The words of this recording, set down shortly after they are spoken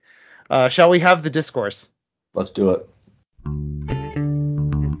Shall we have the discourse? Let's do it.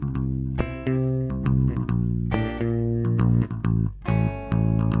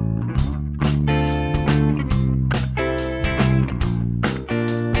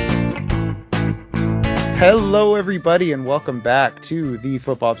 Hello, everybody, and welcome back to the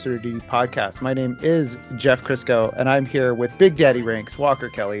Football Absurdity Podcast. My name is Jeff Crisco, and I'm here with Big Daddy Ranks, Walker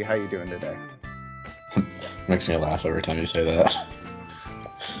Kelly. How you doing today? Makes me laugh every time you say that.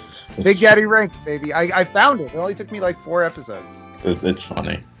 Big Daddy Ranks, baby. I found it. It only took me like 4 episodes. It's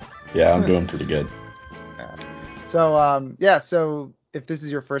funny. Yeah, I'm doing pretty good. So if this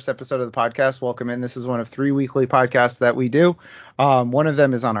is your first episode of the podcast, welcome in. This is one of 3 weekly podcasts that we do. One of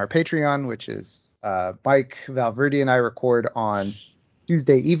them is on our Patreon, which is Mike Valverde and I record on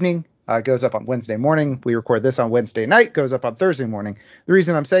Tuesday evening. Goes up on Wednesday morning. We record this on Wednesday night. Goes up on Thursday morning. The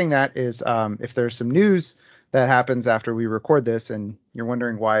reason I'm saying that is if there's some news that happens after we record this, and you're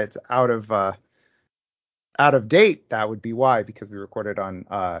wondering why it's out of date, that would be why, because we recorded on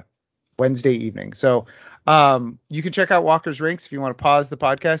Wednesday evening. So you can check out Walker's Ranks. If you want to pause the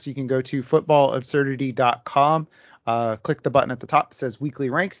podcast, you can go to footballabsurdity.com. Click the button at the top that says Weekly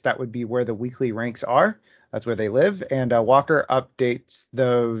Ranks. That would be where the weekly ranks are. That's where they live. And Walker updates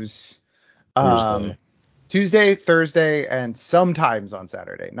those Tuesday, Thursday, and sometimes on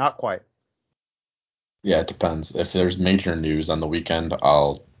Saturday. Not quite. Yeah, it depends. If there's major news on the weekend,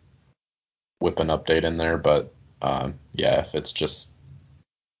 I'll whip an update in there. But yeah, if it's just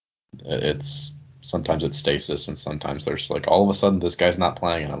sometimes it's stasis, and sometimes there's like all of a sudden this guy's not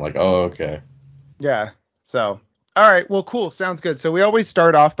playing, and I'm like, oh, okay. Yeah. So, all right. Well, cool. Sounds good. So we always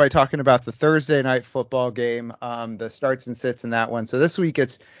start off by talking about the Thursday night football game, the starts and sits in that one. So this week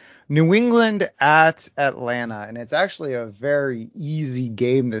it's New England at Atlanta, and it's actually a very easy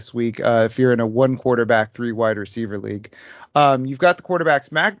game this week if you're in a 1 quarterback, 3 wide receiver league. You've got the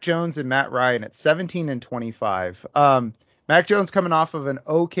quarterbacks Mac Jones and Matt Ryan at 17 and 25. Mac Jones coming off of an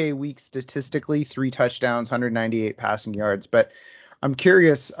okay week statistically, 3 touchdowns, 198 passing yards. But I'm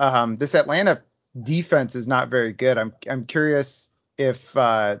curious, this Atlanta defense is not very good. I'm curious if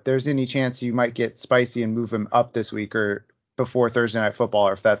there's any chance you might get spicy and move him up this week or before Thursday Night Football,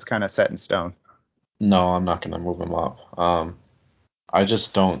 or if that's kind of set in stone. No, I'm not going to move him up. I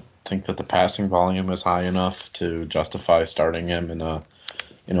just don't think that the passing volume is high enough to justify starting him in a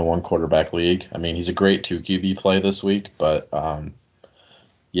 1 quarterback league. I mean, he's a great 2 QB play this week, but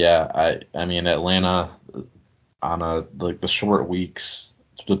yeah, I mean Atlanta on the short weeks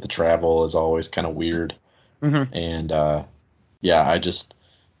with the travel is always kind of weird. Mm-hmm. And yeah,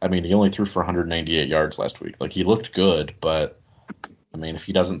 I mean, he only threw for 198 yards last week. Like, he looked good, but I mean, if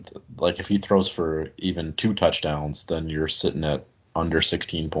he throws for even 2 touchdowns, then you're sitting at under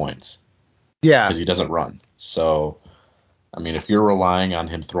 16 points. Yeah. Because he doesn't run. So, I mean, if you're relying on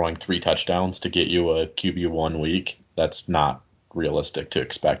him throwing 3 touchdowns to get you a QB1 week, that's not realistic to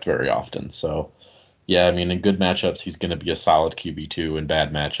expect very often. So, yeah, I mean, in good matchups, he's going to be a solid QB2. In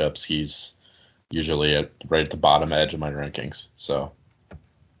bad matchups, he's usually right at the bottom edge of my rankings. So.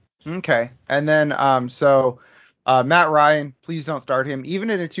 Okay. And then Matt Ryan, please don't start him. Even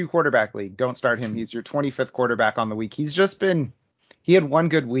in a 2 quarterback league, don't start him. He's your 25th quarterback on the week. He had 1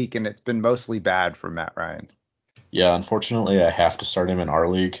 good week, and it's been mostly bad for Matt Ryan. Yeah, unfortunately, I have to start him in our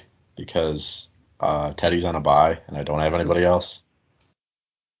league because Teddy's on a bye, and I don't have anybody else.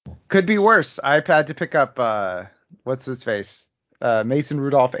 Could be worse. I've had to pick up what's his face, Mason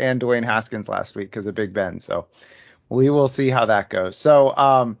Rudolph and Dwayne Haskins last week because of Big Ben. So we will see how that goes.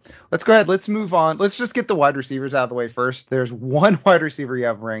 So let's go ahead. Let's move on. Let's just get the wide receivers out of the way first. There's 1 wide receiver you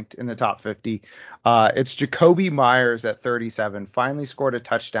have ranked in the top 50. It's Jacoby Myers at 37. Finally scored a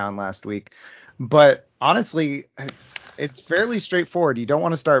touchdown last week. But honestly, it's fairly straightforward. You don't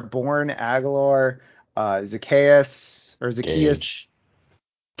want to start Bourne, Aguilar, Zacchaeus,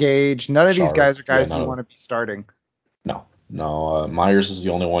 Gage. None of these guys are guys you want to be starting. No. Myers is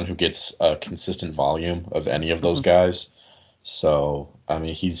the only one who gets a consistent volume of any of those guys. So, I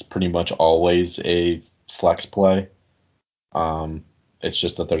mean, he's pretty much always a flex play. It's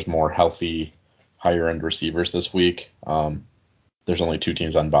just that there's more healthy, higher-end receivers this week. There's only 2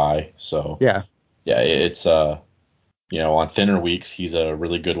 teams on bye. So, yeah, it's, on thinner weeks, he's a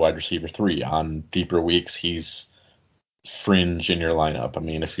really good wide receiver 3. On deeper weeks, he's fringe in your lineup. I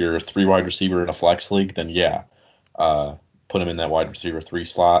mean, if you're a 3 wide receiver in a flex league, then yeah, put him in that wide receiver 3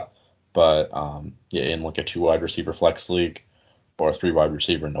 slot. But in like a 2 wide receiver flex league or a 3 wide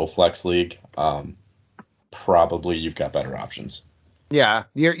receiver no flex league, probably you've got better options. Yeah,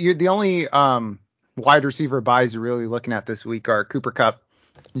 you're the only wide receiver buys you're really looking at this week are Cooper Kupp,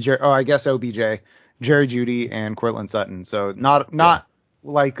 I guess OBJ, Jerry Jeudy, and Courtland Sutton. So not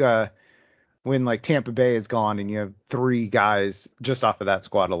like when like Tampa Bay is gone and you have 3 guys just off of that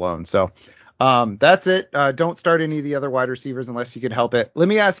squad alone. So that's it. Don't start any of the other wide receivers unless you can help it. Let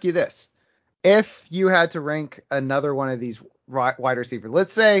me ask you this. If you had to rank another one of these wide receivers,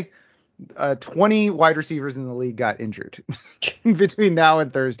 let's say 20 wide receivers in the league got injured between now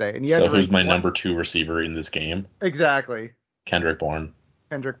and Thursday, and you had So to who's rank my one. number 2 receiver in this game? Exactly. Kendrick Bourne.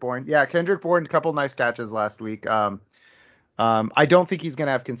 Kendrick Bourne. Yeah, Kendrick Bourne, a couple nice catches last week. I don't think he's going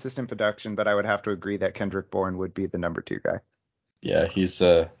to have consistent production, but I would have to agree that Kendrick Bourne would be the number 2 guy. Yeah, he's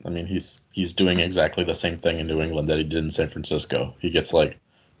doing exactly the same thing in New England that he did in San Francisco. He gets like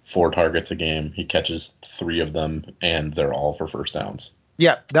 4 targets a game. He catches 3 of them, and they're all for first downs.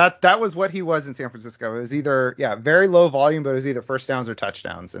 Yeah, that was what he was in San Francisco. It was either very low volume, but it was either first downs or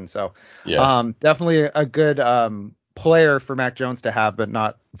touchdowns. And so Yeah. definitely a good player for Mac Jones to have, but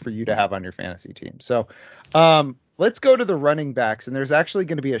not for you to have on your fantasy team. So let's go to the running backs, and there's actually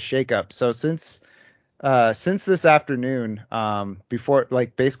going to be a shakeup. So since this afternoon, before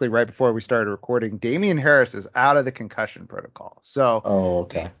like basically right before we started recording, Damian Harris is out of the concussion protocol. So Oh,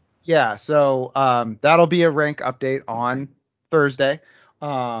 okay. yeah, so that'll be a rank update on Thursday.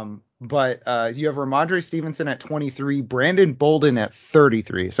 But you have Ramondre Stevenson at 23, Brandon Bolden at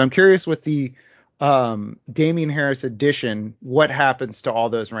 33. So I'm curious with the Damian Harris addition, what happens to all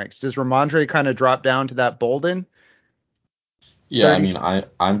those ranks? Does Ramondre kind of drop down to that Bolden? Yeah, I 30. mean,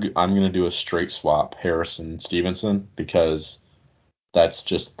 I'm gonna do a straight swap Harrison Stevenson because that's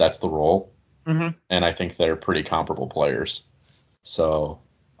the role, Mm-hmm. and I think they're pretty comparable players. So,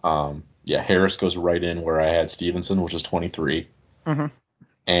 yeah, Harris goes right in where I had Stevenson, which is 23, Mm-hmm.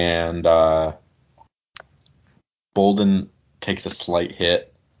 and Bolden takes a slight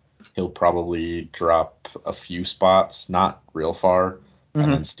hit. He'll probably drop a few spots, not real far, and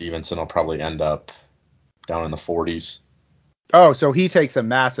Mm-hmm. then Stevenson will probably end up down in the 40s. Oh, so he takes a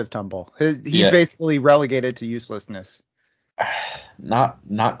massive tumble. He's Yeah, basically relegated to uselessness.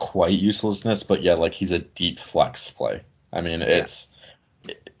 not quite uselessness, but yeah, like he's a deep flex play. I mean, Yeah.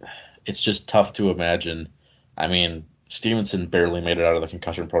 it's just tough to imagine. I mean, Stevenson barely made it out of the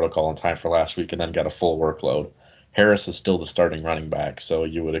concussion protocol in time for last week and then got a full workload. Harris is still the starting running back, so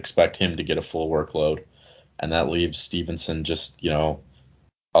you would expect him to get a full workload, and that leaves Stevenson just,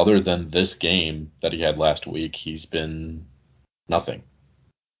 other than this game that he had last week, he's been nothing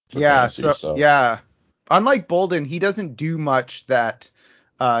for Yeah, fantasy. so So yeah. Unlike Bolden, he doesn't do much that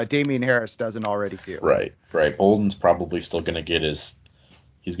Damian Harris doesn't already do. right. Bolden's probably still gonna get his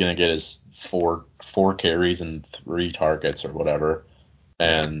he's gonna get his four carries and 3 targets or whatever.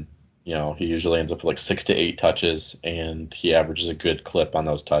 And he usually ends up with like 6 to 8 touches, and he averages a good clip on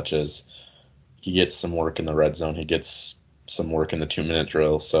those touches. He gets some work in the red zone. He gets some work in the 2-minute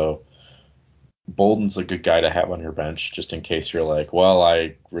drill. So Bolden's a good guy to have on your bench just in case you're like, well,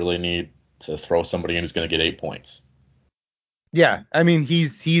 I really need to throw somebody in who's going to get 8 points. Yeah, I mean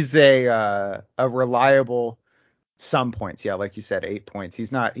he's a reliable some points. Yeah, like you said, 8 points.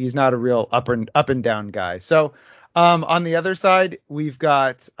 He's not a real up and down guy. So on the other side, you've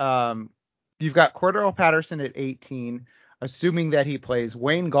got Cordell Patterson at 18, assuming that he plays,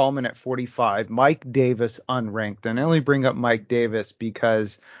 Wayne Gallman at 45, Mike Davis unranked. And I only bring up Mike Davis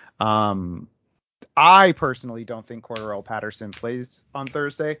because um I personally don't think Cordell Patterson plays on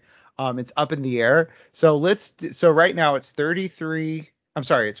Thursday. It's up in the air. So right now it's 33. I'm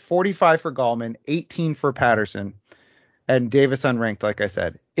sorry, it's 45 for Gallman, 18 for Patterson, and Davis unranked, like I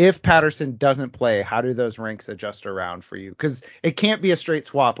said. If Patterson doesn't play, how do those ranks adjust around for you? Because it can't be a straight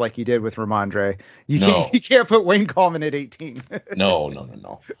swap like you did with Ramondre. You can't, No, you can't put Wayne Gallman at 18. no.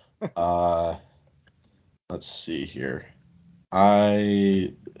 Let's see here.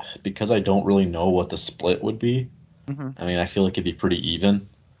 Because I don't really know what the split would be. hmm I mean, I feel like it'd be pretty even,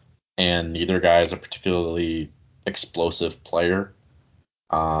 and neither guy is a particularly explosive player.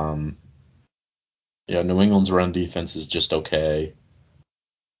 Um, New England's run defense is just okay.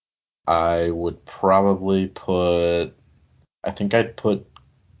 I would probably I think I'd put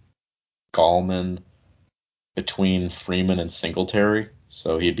Gallman between Freeman and Singletary,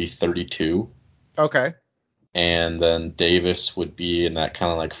 so he'd be 32. Okay. And then Davis would be in that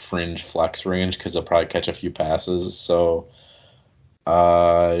kind of like fringe flex range because he'll probably catch a few passes. So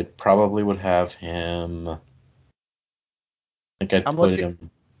I probably would have him. I think I'd I'm put looking.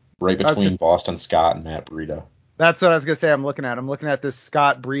 him right I was between just. Boston Scott and Matt Breida. That's what I was gonna say. I'm looking at this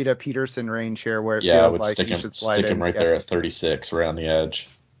Scott Breida Peterson range here, where it Yeah, I feels would like he should slide stick him in. right Yeah. there at 36, right on the edge.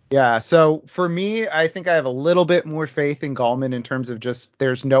 Yeah, so for me, I think I have a little bit more faith in Gallman in terms of just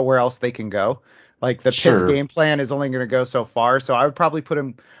there's nowhere else they can go. Like the Pitt's Sure. game plan is only going to go so far, so I would probably put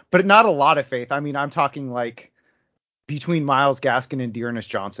him, but not a lot of faith. I mean, I'm talking like between Myles Gaskin and Dearness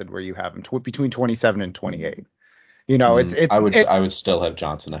Johnson, where you have him between 27 and 28. You know, I it's would still have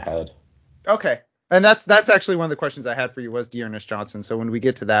Johnson ahead. okay. And that's actually one of the questions I had for you was Dearness Johnson. So when we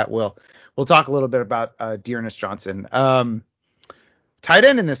get to that, we'll talk a little bit about Dearness Johnson. Tight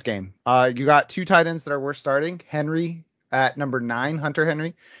end in this game. You got two tight ends that are worth starting. Henry at number 9, Hunter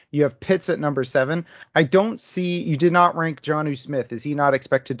Henry. You have Pitts at number 7. I don't see, you did not rank Jonnu Smith. Is he not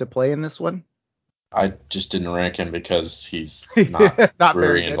expected to play in this one? I just didn't rank him because he's not Not very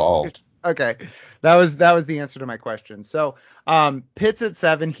very good. involved. Okay. That was the answer to my question. So Pitts at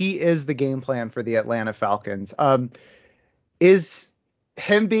 7, he is the game plan for the Atlanta Falcons. Is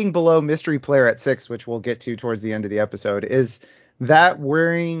him being below mystery player at 6, which we'll get to towards the end of the episode, is that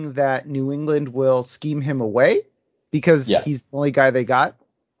worrying that New England will scheme him away because Yeah. he's the only guy they got?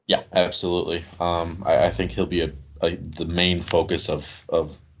 Yeah, absolutely. I think he'll be the main focus of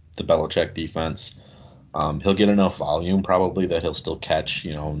the Belichick defense. He'll get enough volume probably that he'll still catch,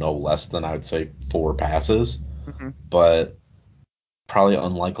 no less than I would say 4 passes, Mm-hmm. but probably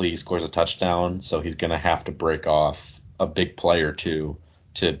unlikely he scores a touchdown. So he's going to have to break off a big play or two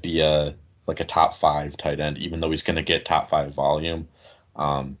to be a top 5 tight end, even though he's going to get top 5 volume.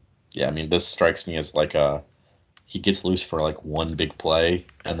 Yeah, I mean, this strikes me as he gets loose for one big play,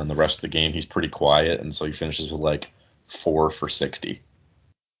 and then the rest of the game he's pretty quiet, and so he finishes with 4 for 60.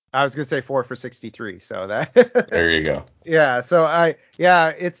 I was gonna say 4 for 63. So that There you go. yeah. So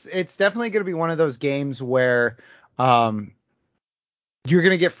it's definitely gonna be one of those games where you're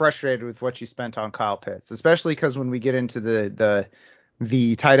gonna get frustrated with what you spent on Kyle Pitts, especially because when we get into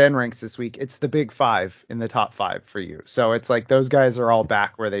the tight end ranks this week, it's the big 5 in the top 5 for you. So it's like those guys are all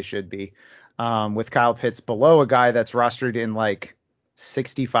back where they should be. With Kyle Pitts below a guy that's rostered in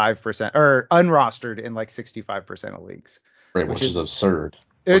 65% or unrostered in 65% of leagues, Right, which is absurd.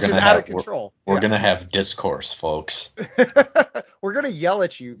 It's just out of control. We're gonna have discourse, folks. We're gonna yell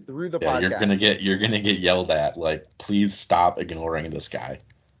at you through the podcast. You're gonna get yelled at. Please stop ignoring this guy.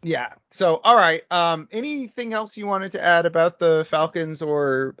 Yeah. So, all right. Anything else you wanted to add about the Falcons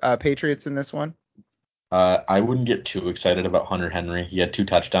or Patriots in this one? I wouldn't get too excited about Hunter Henry. He had 2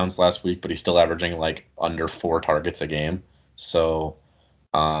 touchdowns last week, but he's still averaging under 4 targets a game. So,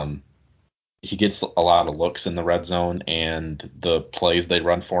 he gets a lot of looks in the red zone, and the plays they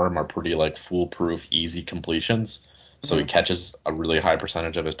run for him are pretty foolproof, easy completions. So he catches a really high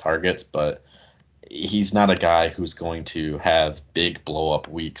percentage of his targets, but he's not a guy who's going to have big blow up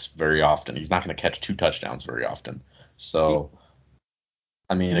weeks very often. He's not going to catch 2 touchdowns very often. So,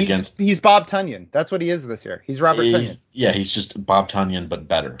 I mean, he's Bob Tunyon. That's what he is this year. He's Robert Tunyon. Yeah, he's just Bob Tunyon, but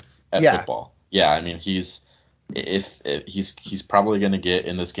better at football. Yeah, I mean, he's probably going to get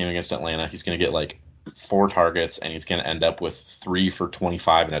in this game against Atlanta. He's going to get 4 targets, and he's going to end up with 3 for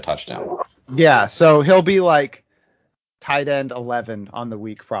 25 and a touchdown. Yeah, so he'll be tight end 11 on the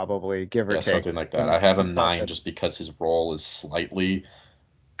week, probably, give or take. Something like that. I have him 9 just because his role is slightly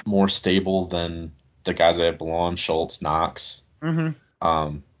more stable than the guys I have below him, Schultz, Knox. Mm-hmm.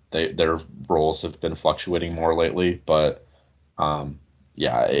 Their roles have been fluctuating more lately, but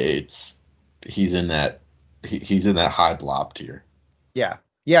yeah, he's in that high blob tier. Yeah,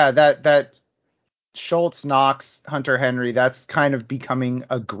 that Schultz, Knox, Hunter Henry, that's kind of becoming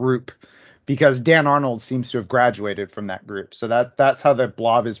a group because Dan Arnold seems to have graduated from that group. So that's how the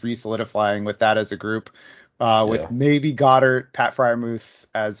blob is re-solidifying with that as a group, with maybe Goddard, Pat Freiermuth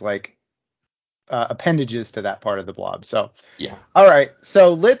as appendages to that part of the blob. So yeah. All right.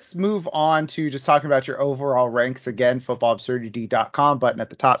 So let's move on to just talking about your overall ranks again. Footballabsurdity.com button at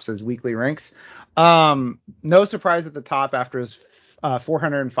the top says weekly ranks. No surprise at the top after his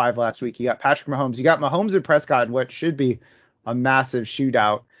 405 last week. You got Patrick Mahomes. You got Mahomes and Prescott in what should be a massive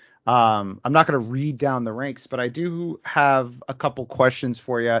shootout. I'm not going to read down the ranks, but I do have a couple questions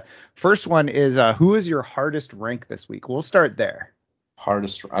for you. First one is, who is your hardest rank this week? We'll start there.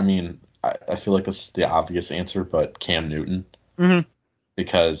 Hardest, I mean, I feel like this is the obvious answer, but Cam Newton. Mm-hmm.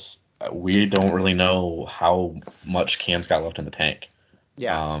 Because we don't really know how much Cam's got left in the tank.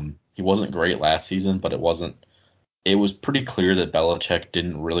 Yeah. He wasn't great last season, but it was pretty clear that Belichick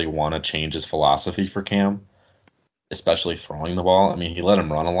didn't really want to change his philosophy for Cam, especially throwing the ball. I mean, he let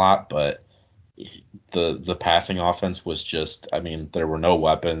him run a lot, but the passing offense was just, I mean, there were no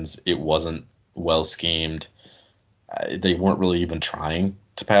weapons. It wasn't well schemed. They weren't really even trying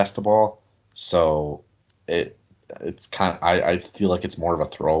to pass the ball. So it's kind of, I feel like it's more of a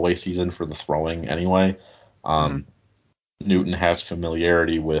throwaway season for the throwing anyway. Newton has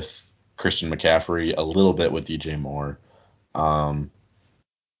familiarity with Christian McCaffrey, a little bit with DJ Moore.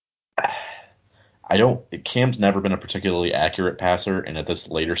 Cam's never been a particularly accurate passer, and at this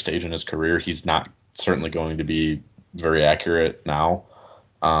later stage in his career, he's not certainly going to be very accurate now.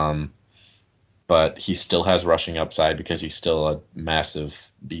 Um, but he still has rushing upside because he's still a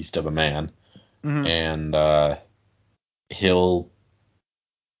massive beast of a man, Hmm. and he'll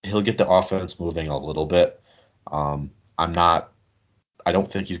he'll get the offense moving a little bit. Um, I'm not. I don't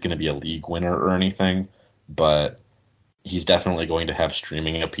think he's going to be a league winner or anything, but he's definitely going to have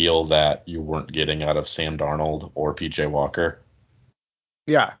streaming appeal that you weren't getting out of Sam Darnold or PJ Walker.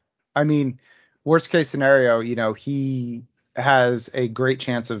 Yeah. I mean, worst case scenario, he has a great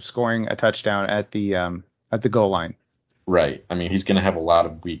chance of scoring a touchdown at the goal line. Right. I mean, he's going to have a lot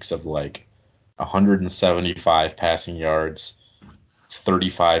of weeks of like 175 passing yards,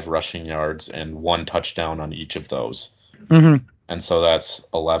 35 rushing yards, and one touchdown on each of those. Hmm. And so that's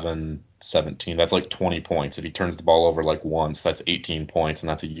 11, 17. That's like 20 points. If he turns the ball over like once, that's 18 points, and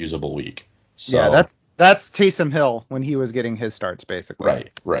that's a usable week. Yeah, So, that's Taysom Hill when he was getting his starts, basically.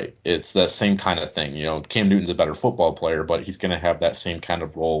 right, right. It's the same kind of thing. Cam Newton's a better football player, but he's going to have that same kind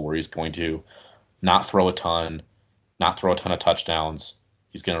of role where he's going to not throw a ton, not throw a ton of touchdowns.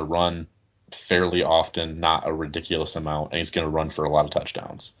 He's going to run fairly often, not a ridiculous amount, and he's going to run for a lot of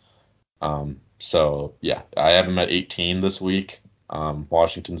touchdowns. So yeah, I have him at 18 this week.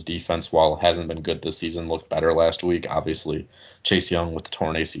 Washington's defense, while it hasn't been good this season, looked better last week. Obviously, Chase Young with the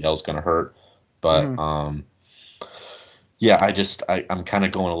torn ACL is going to hurt, but Hmm. yeah, I'm kind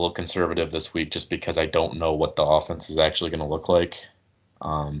of going a little conservative this week just because I don't know what the offense is actually going to look like.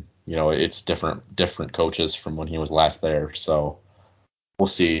 It's different coaches from when he was last there, so we'll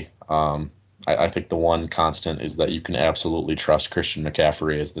see. I think the one constant is that you can absolutely trust Christian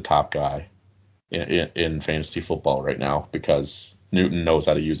McCaffrey as the top guy in fantasy football right now because Newton knows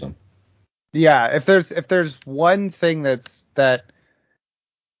how to use him. Yeah, if there's one thing that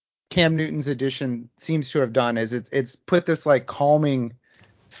Cam Newton's addition seems to have done is it's put this like calming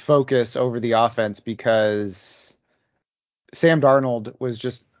focus over the offense because Sam Darnold was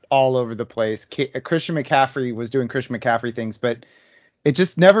just all over the place. Christian McCaffrey was doing Christian McCaffrey things, but it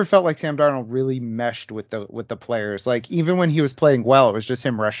just never felt like Sam Darnold really meshed with the players. Like even when he was playing well, it was just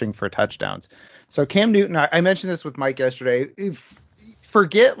him rushing for touchdowns. So Cam Newton, I mentioned this with Mike yesterday.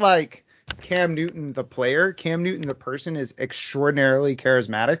 Forget like Cam Newton the player, Cam Newton the person is extraordinarily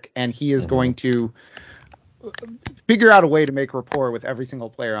charismatic, and he is Hmm. going to figure out a way to make rapport with every single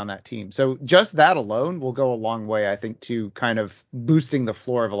player on that team. So just that alone will go a long way, I think, to kind of boosting the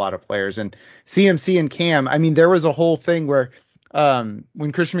floor of a lot of players. And CMC and Cam, I mean, there was a whole thing where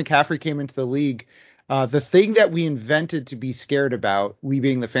when Christian McCaffrey came into the league, the thing that we invented to be scared about, we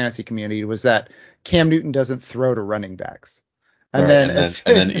being the fantasy community, was that Cam Newton doesn't throw to running backs. And Right, then and then as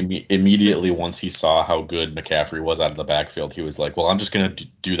and then immediately once he saw how good McCaffrey was out of the backfield, he was like, "Well, I'm just gonna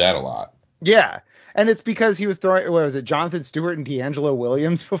do that a lot." yeah. And it's because he was throwing, what was it, Jonathan Stewart and D'Angelo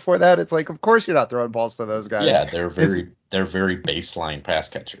Williams before that? It's like, of course you're not throwing balls to those guys. Yeah, they're 'Cause- very baseline pass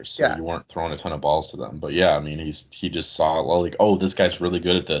catchers, so yeah. you weren't throwing a ton of balls to them. But yeah, I mean, he just saw, well, like, oh, this guy's really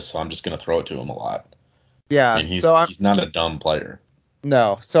good at this, so I'm just gonna throw it to him a lot. Yeah. And So I'm he's not a dumb player.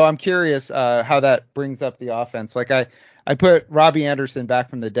 no. So I'm curious how that brings up the offense. Like I put Robbie Anderson back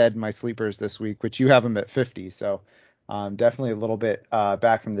from the dead in my sleepers this week, which you have him at 50. So definitely a little bit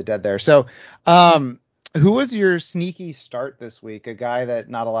back from the dead there. So who was your sneaky start this week? A guy that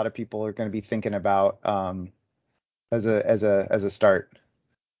not a lot of people are going to be thinking about as a start.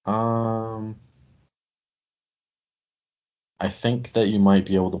 Um, I think that you might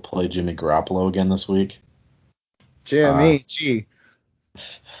be able to play Jimmy Garoppolo again this week. Uh, Jimmy G.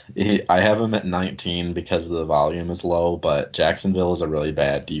 I have him at 19 because the volume is low, but Jacksonville is a really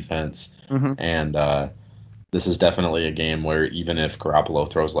bad defense, Hmm. and this is definitely a game where even if Garoppolo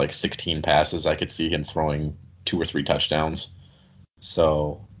throws like 16 passes, I could see him throwing 2 or 3 touchdowns.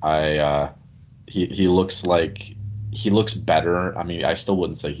 So he he looks better. I mean, I still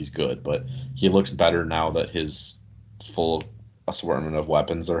wouldn't say he's good, but he looks better now that his full assortment of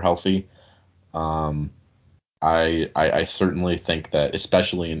weapons are healthy. Um, I certainly think that,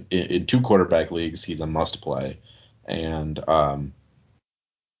 especially in two quarterback leagues, he's a must play, and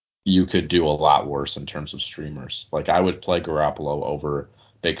you could do a lot worse in terms of streamers. Like I would play Garoppolo over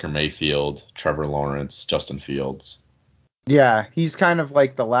Baker Mayfield, Trevor Lawrence, Justin Fields. Yeah, he's kind of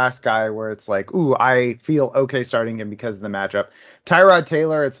like the last guy where it's like, ooh, I feel okay starting him because of the matchup. Tyrod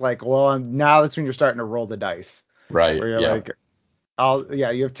Taylor, it's like, well, now that's when you're starting to roll the dice, Right. where you're Yeah. like, yeah,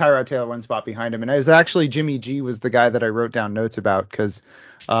 you have Tyrod Taylor one spot behind him, and it was actually Jimmy G was the guy that I wrote down notes about because,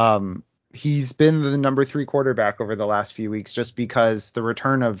 he's been the number 3 quarterback over the last few weeks just because the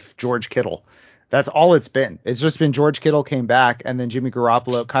return of George Kittle. That's all it's been. It's just been George Kittle came back, and then Jimmy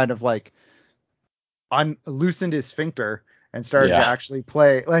Garoppolo kind of like loosened his sphincter and started to Yeah. actually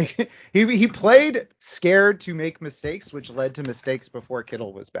play. Like he played scared to make mistakes, which led to mistakes before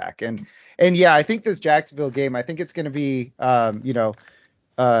Kittle was back. And yeah, I think this Jacksonville game, I think it's going to be,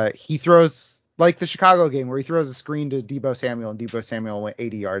 he throws like the Chicago game where he throws a screen to Deebo Samuel and Deebo Samuel went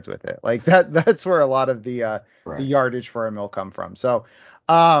 80 yards with it. Like that's where a lot of the Right. yardage for him will come from. So,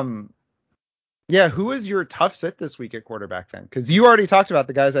 yeah, who is your tough sit this week at quarterback then? Because you already talked about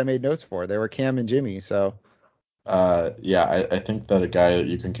the guys I made notes for. They were Cam and Jimmy. So, Yeah, I think that a guy that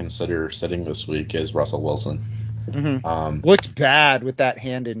you can consider sitting this week is Russell Wilson. Looked bad with that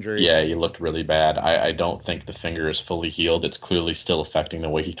hand injury. Yeah, he looked really bad. I don't think the finger is fully healed. It's clearly still affecting the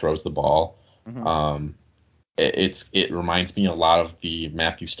way he throws the ball. Um, it reminds me a lot of the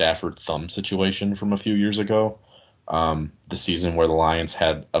Matthew Stafford thumb situation from a few years ago. The season where the Lions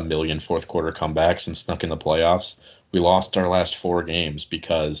had a million fourth quarter comebacks and snuck in the playoffs. We lost our last 4 games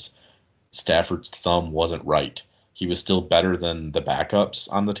because Stafford's thumb wasn't right. He was still better than the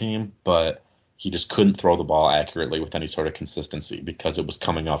backups on the team, but he just couldn't throw the ball accurately with any sort of consistency because it was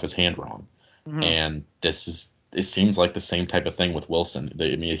coming off his hand wrong. And it seems like the same type of thing with Wilson.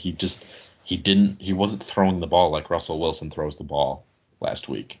 I mean, he wasn't throwing the ball like Russell Wilson throws the ball last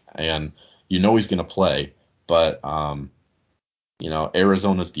week. And he's going to play, but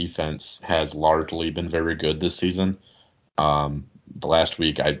Arizona's defense has largely been very good this season. The last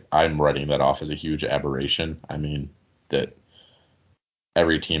week, I'm writing that off as a huge aberration. I mean, that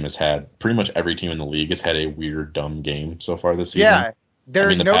pretty much every team in the league has had a weird, dumb game so far this season. Yeah,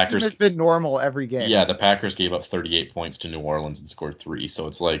 The no Packers, team has been normal every game. Yeah, the Packers gave up 38 points to New Orleans and scored 3. So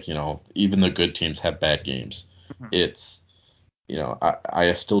it's like, even the good teams have bad games. It's,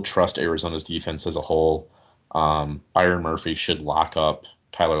 I still trust Arizona's defense as a whole. Byron Murphy should lock up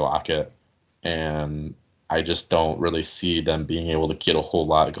Tyler Lockett, and I just don't really see them being able to get a whole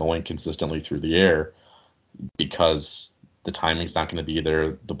lot going consistently through the air because the timing's not going to be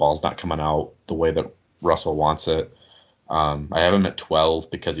there. The ball's not coming out the way that Russell wants it. I have him at 12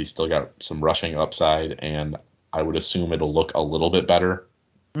 because he's still got some rushing upside, and I would assume it'll look a little bit better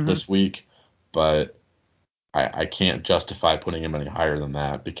this week, but I can't justify putting him any higher than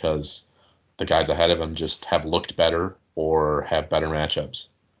that because the guys ahead of him just have looked better or have better matchups.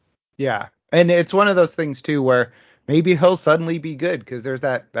 Yeah, and it's one of those things too where maybe he'll suddenly be good because there's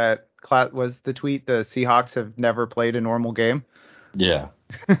that was the tweet, the Seahawks have never played a normal game. Yeah.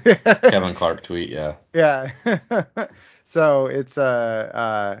 Kevin Clark tweet, yeah. Yeah. So it's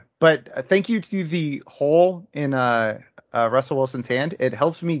but thank you to the hole in Russell Wilson's hand. It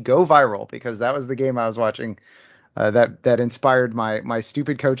helped me go viral because that was the game I was watching that inspired my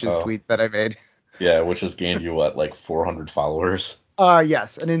stupid coach's tweet that I made. Yeah, which has gained you like 400 followers.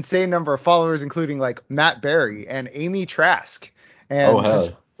 Yes, an insane number of followers, including like Matt Berry and Amy Trask. And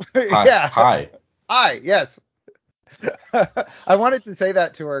hell. Hi, yes. I wanted to say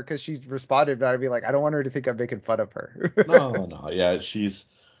that to her because she responded, but I'd be like, I don't want her to think I'm making fun of her. No, yeah, she's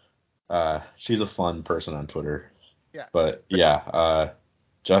a fun person on Twitter. Yeah. But yeah,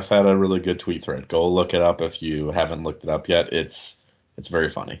 Jeff had a really good tweet thread. Go look it up if you haven't looked it up yet. It's very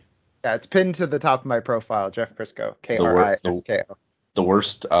funny. Yeah, it's pinned to the top of my profile, Jeff Prisco, Krisko. The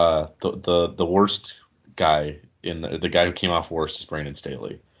worst, the worst guy the guy who came off worst is Brandon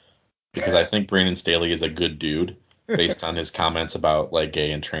Staley, because I think Brandon Staley is a good dude based on his comments about like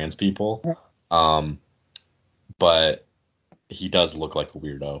gay and trans people, but he does look like a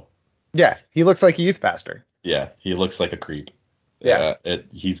weirdo. Yeah, he looks like a youth pastor. Yeah, he looks like a creep. Yeah,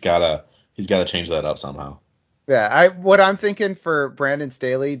 he's gotta change that up somehow. Yeah, what I'm thinking for Brandon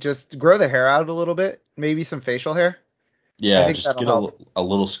Staley, just grow the hair out a little bit, maybe some facial hair. Yeah, I think just that'll get help. a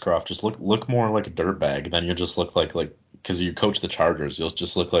little scruff. Just look more like a dirtbag. Then you'll just look like because you coach the Chargers, you'll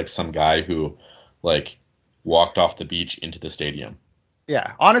just look like some guy who like walked off the beach into the stadium.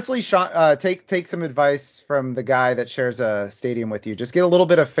 Yeah, honestly, Sean, take some advice from the guy that shares a stadium with you. Just get a little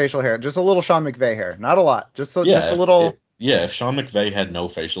bit of facial hair, just a little Sean McVay hair, not a lot, just a little. If Sean McVay had no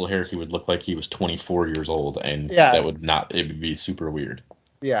facial hair, he would look like he was 24 years old, and it would be super weird.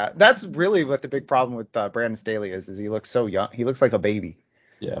 Yeah, that's really what the big problem with Brandon Staley is he looks so young. He looks like a baby.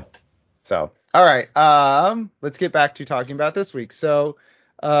 Yeah. So, all right, let's get back to talking about this week. So,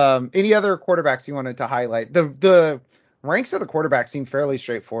 any other quarterbacks you wanted to highlight? The ranks of the quarterbacks seem fairly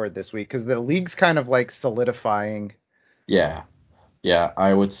straightforward this week because the league's kind of like solidifying. Yeah,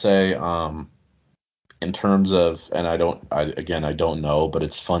 I would say in terms of, and I don't know, but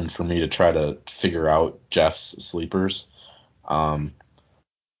it's fun for me to try to figure out Jeff's sleepers.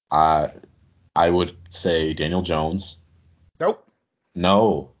 I would say Daniel Jones. Nope.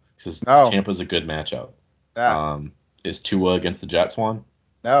 No, because Tampa's a good matchup. Yeah. Is Tua against the Jets one?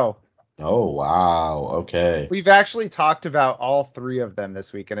 No. Oh, wow. Okay. We've actually talked about all three of them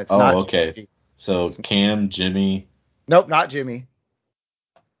this week, and it's Oh, not okay. Jimmy. So Cam, Jimmy, Nope, not Jimmy.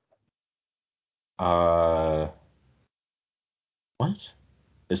 uh, what?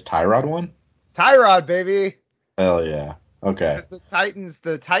 Is Tyrod one? Tyrod, baby. Hell yeah. Okay. Because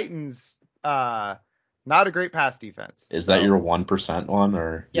the Titans, not a great pass defense. Is that So your 1% one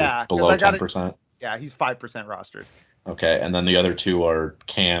or you're yeah, because below I got it. 10%? Yeah, he's 5% rostered. Okay. And then the other two are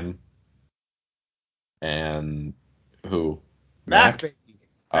Cam and who? Mac, Mac? baby.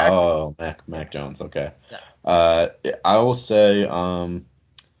 Mac, baby. Oh, Mac Jones. Okay. Yeah. Uh, I will say, I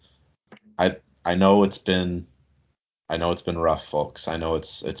I know it's been rough, folks. I know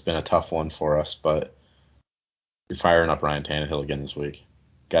it's been a tough one for us, but you're firing up Ryan Tannehill again this week.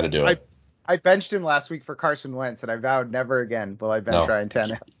 Got to do I it. I benched him last week for Carson Wentz, and I vowed never again will I bench No, Ryan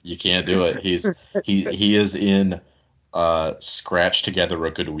Tannehill. you can't do it. He is in scratch together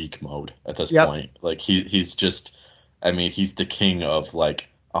a good week mode at this Yep. point. Like he's just, I mean, he's the king of like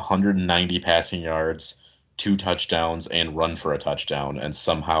 190 passing yards, 2 touchdowns, and run for a touchdown, and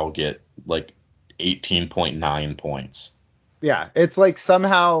somehow get like 18.9 points. Yeah, it's like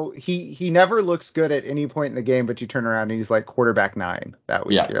somehow he never looks good at any point in the game, but you turn around and he's like quarterback 9 that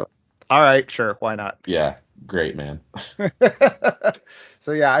week. Yeah, You're like, all right, sure, why not? yeah, great man.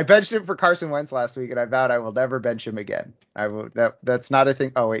 So yeah, I benched him for Carson Wentz last week, and I vowed I will never bench him again. I will that's not a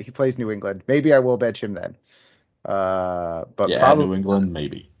thing. Oh wait, he plays New England. Maybe I will bench him then. But Yeah, at probably New England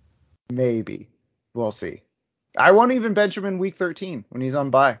maybe. maybe we'll see. I won't even bench him in week 13 when he's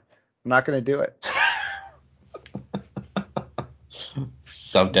on bye. I'm not gonna do it.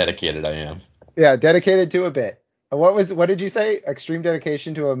 So dedicated I am. Yeah, dedicated to a bit. What did you say? Extreme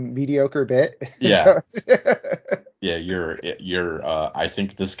dedication to a mediocre bit? Yeah, yeah, you're I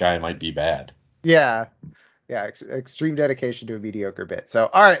think this guy might be bad. Yeah, yeah, extreme dedication to a mediocre bit. So,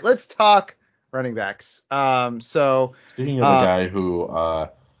 all right, let's talk running backs. Speaking of a Uh, guy who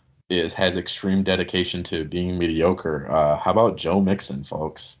has extreme dedication to being mediocre, how about Joe Mixon,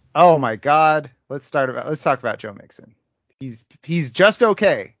 folks? oh my God, let's talk about Joe Mixon. He's just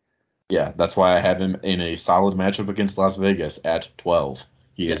okay. Yeah, that's why I have him in a solid matchup against Las Vegas at 12.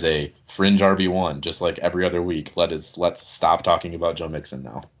 He is Yes, a fringe RB1, just like every other week. Let's stop talking about Joe Mixon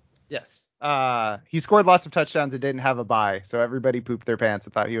now. yes. He scored lots of touchdowns and didn't have a bye, so everybody pooped their pants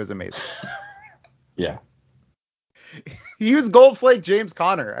and thought he was amazing. Yeah. He was Gold Flake James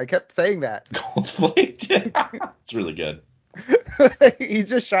Conner. I kept saying that. Goldflake. It's really good. He's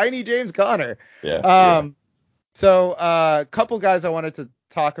just shiny James Conner. Yeah, yeah. Um, so a couple guys I wanted to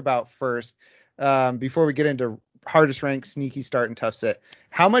talk about first, before we get into hardest rank, sneaky start, and tough sit.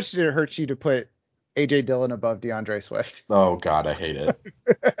 How much did it hurt you to put AJ Dillon above DeAndre Swift? Oh God, I hate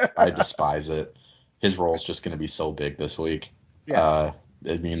it. I despise it. His role's just going to be so big this week. Yeah. Uh,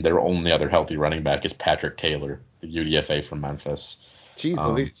 I mean, their only other healthy running back is Patrick Taylor, the UDFA from Memphis. Jeez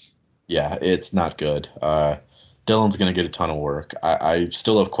Um, Louise. yeah, it's not good. Dylan's going to get a ton of work. I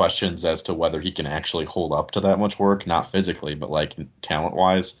still have questions as to whether he can actually hold up to that much work, not physically, but like talent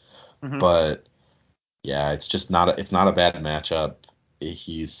wise. Hmm. But yeah, it's not a bad matchup.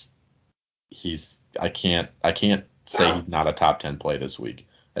 He's I can't say he's not a top 10 play this week.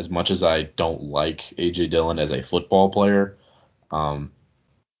 As much as I don't like AJ Dillon as a football player, um,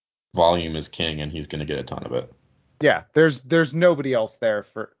 volume is king, and he's going to get a ton of it. Yeah, there's nobody else there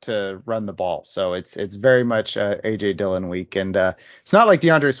to run the ball, so it's very much AJ Dillon week, and it's not like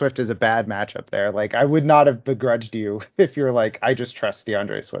DeAndre Swift is a bad matchup there. Like I would not have begrudged you if you're like I just trust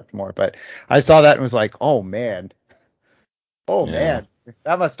DeAndre Swift more, but I saw that and was like, oh Yeah. man,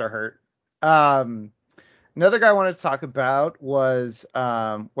 that must have hurt. Um, Another guy I wanted to talk about was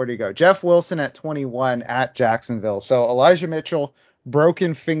where do you go? Jeff Wilson at 21 at Jacksonville. So Elijah Mitchell,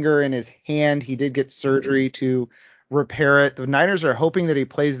 broken finger in his hand. He did get surgery to repair it. The Niners are hoping that he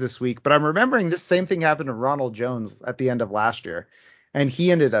plays this week, but I'm remembering this same thing happened to Ronald Jones at the end of last year, and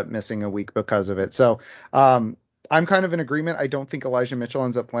he ended up missing a week because of it. So I'm kind of in agreement. I don't think Elijah Mitchell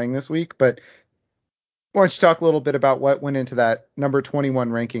ends up playing this week, but why don't you talk a little bit about what went into that number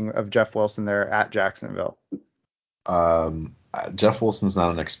 21 ranking of Jeff Wilson there at Jacksonville? Jeff Wilson's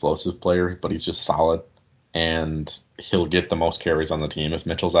not an explosive player, but he's just solid, and he'll get the most carries on the team if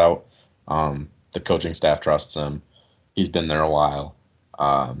Mitchell's out. The coaching staff trusts him. He's been there a while.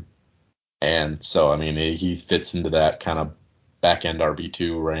 Um, and so, I mean, he fits into that kind of back end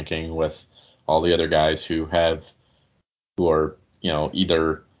RB2 ranking with all the other guys who are,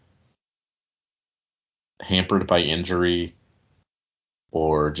 either hampered by injury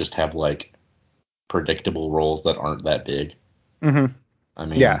or just have like predictable roles that aren't that big. Mm-hmm. I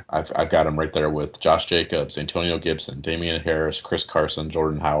Yeah. mean, I've got him right there with Josh Jacobs, Antonio Gibson, Damian Harris, Chris Carson,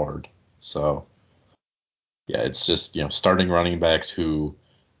 Jordan Howard. So yeah, it's just, starting running backs who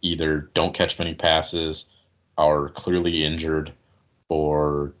either don't catch many passes, are clearly injured,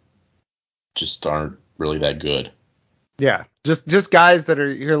 or just aren't really that good. Yeah, just guys that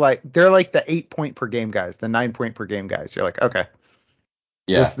they're like the 8 point per game guys, the 9 point per game guys. You're like, okay,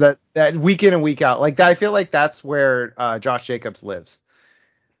 Yeah. just that week in and week out. Like I feel like that's where Josh Jacobs lives.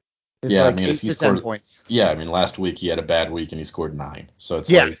 It's Yeah, I like mean, if eight he to ten scores, points. yeah, I mean, last week he had a bad week and he scored 9. So it's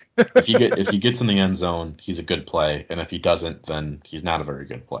Yeah. like if he gets in the end zone, he's a good play, and if he doesn't, then he's not a very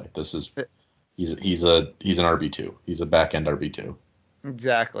good play. He's an RB2. He's a back end RB2.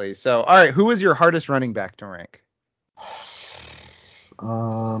 Exactly. So, all right, who was your hardest running back to rank?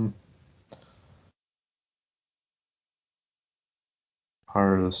 Um,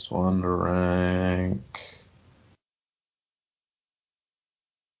 Hardest one to rank.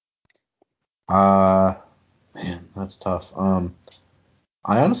 Uh, Man, that's tough. I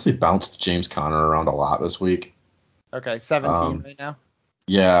honestly bounced James Conner around a lot this week. Okay, 17 Um, right now.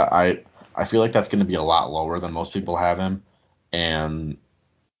 yeah, I feel like that's going to be a lot lower than most people have him, and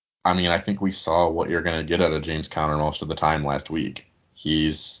I mean, I think we saw what you're going to get out of James Conner most of the time last week.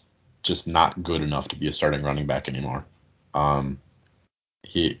 He's just not good enough to be a starting running back anymore. Um,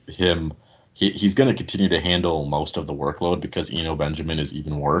 he him he's going to continue to handle most of the workload because Eno Benjamin is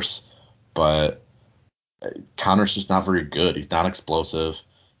even worse, but Connor's just not very good. He's not explosive.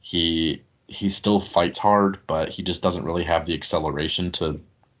 He still fights hard, but he just doesn't really have the acceleration to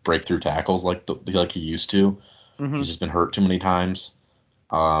break through tackles like he used to. Mm-hmm. He's just been hurt too many times.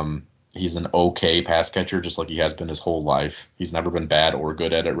 He's an okay pass catcher, just like he has been his whole life. He's never been bad or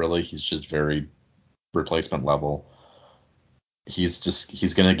good at it, really. He's just very replacement level.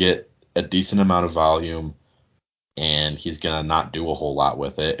 He's gonna get a decent amount of volume, and he's gonna not do a whole lot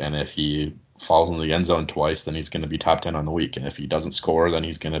with it. And if he falls in the end zone twice, then he's gonna be top 10 on the week. And if he doesn't score, then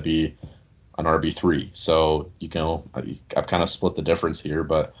he's gonna be an RB3. So I've kind of split the difference here,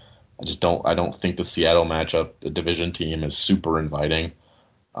 but I don't think the Seattle matchup, the division team, is super inviting.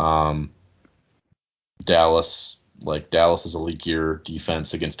 Um, Dallas is a leaguer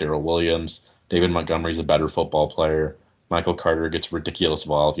defense against Darrell Williams. David Montgomery's a better football player. Michael Carter gets ridiculous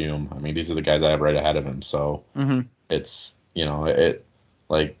volume. I mean, these are the guys I have right ahead of him. So Mm-hmm. it's,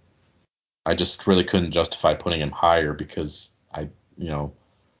 like, I just really couldn't justify putting him higher because you know,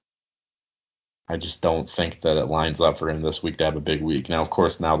 I just don't think that it lines up for him this week to have a big week. Now, of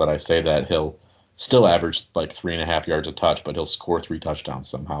course, now that I say that, he'll still average like 3.5 yards a touch, but he'll score 3 touchdowns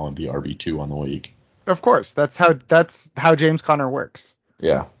somehow and be RB2 on the week. Of course, that's how James Conner works.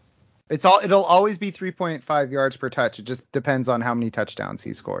 Yeah. It'll always be 3.5 yards per touch. It just depends on how many touchdowns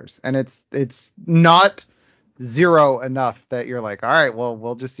he scores. And it's not zero enough that you're like, all right, well,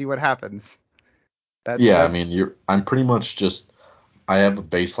 we'll just see what happens. Yeah, I That's mean, I'm pretty much just, I have a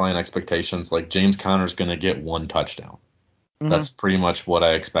baseline expectations. Like James Conner's going to get 1 touchdown. mhm. That's pretty much what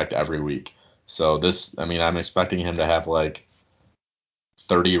I expect every week. So I mean, I'm expecting him to have like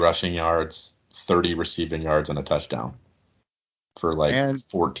 30 rushing yards, 30 receiving yards, and a touchdown for like and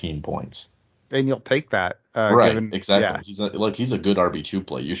 14 points. and you'll take that Right, given exactly. yeah. He's a good RB2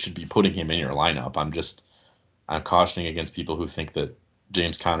 play. You should be putting him in your lineup. I'm cautioning against people who think that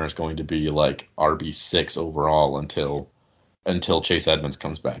James Conner is going to be like RB6 overall until Chase Edmonds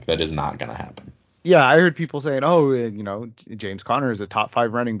comes back. That is not going to happen. Yeah, I heard people saying, "Oh, James Conner is a top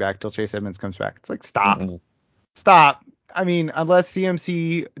 5 running back till Chase Edmonds comes back." It's like, stop. Mm-mm. Stop. I mean, unless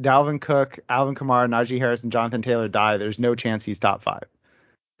CMC, Dalvin Cook, Alvin Kamara, Najee Harris, and Jonathan Taylor die, there's no chance he's top 5.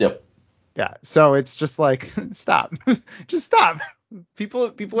 Yep. Yeah, so it's just like stop. Just stop.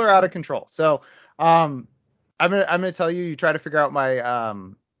 People are out of control. So, I'm gonna tell you try to figure out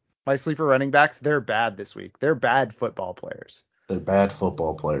my sleeper running backs. They're bad this week. They're bad football players. They're bad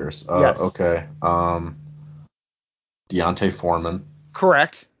football players. Yes. Okay. Deontay Foreman,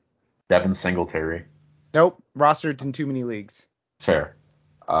 Correct. Devin Singletary, Nope. Rostered in too many leagues. fair.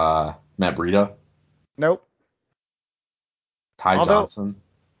 Matt Breida, Nope. Ty Although Johnson.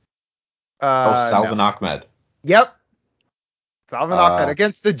 Oh, no. Salvin Ahmed. Yep. Salvin Ahmed Uh,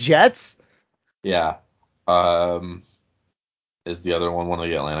 against the Jets. yeah. Is the other one of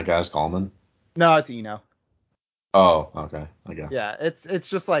the Atlanta guys, Gallman? No, it's Eno. Oh, okay, I guess. Yeah, it's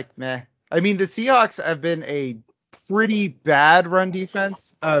just like meh. I mean, the Seahawks have been a pretty bad running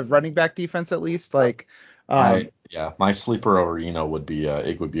back defense at least. Like, My sleeper over would be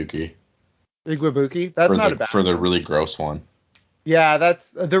Igwebuike Igwabuki. That's not a bad for the one. really gross one. Yeah,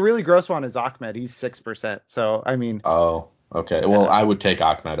 that's the really gross one is Ahmed. He's 6%. So I mean, Oh, okay. Well, yeah, I would take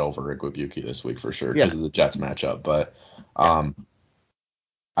Ahmed over Igwebuike this week for sure yeah, because of the Jets matchup, but yeah. um,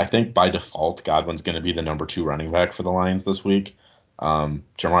 I think by default Godwin's going to be the number 2 running back for the Lions this week.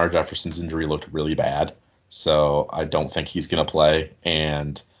 Jamar Jefferson's injury looked really bad, so I don't think he's going to play,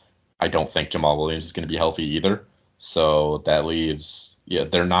 and I don't think Jamal Williams is going to be healthy either. So that leaves, yeah,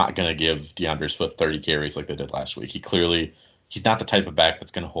 they're not going to give DeAndre Swift 30 carries like they did last week. He's not the type of back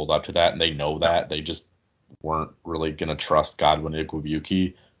that's going to hold up to that, and they know that. They just weren't really going to trust Godwin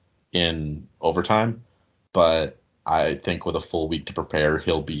Igwebuike in overtime. But I think with a full week to prepare,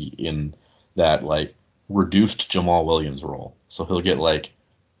 he'll be in that like reduced Jamal Williams role. So he'll get like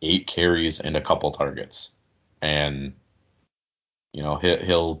 8 carries and a couple targets, and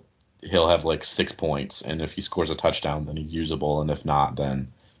he'll have like 6 points, and if he scores a touchdown, then he's usable, and if not,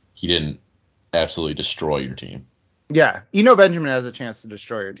 then he didn't absolutely destroy your team. Yeah, Benjamin has a chance to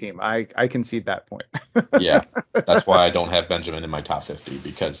destroy your team. I concede that point. Yeah, that's why I don't have Benjamin in my top 50,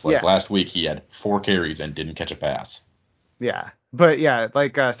 because like Yeah. last week he had 4 carries and didn't catch a pass. Yeah, but yeah,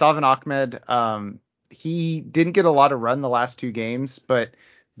 like Salvin Ahmed, he didn't get a lot of run the last 2 games, but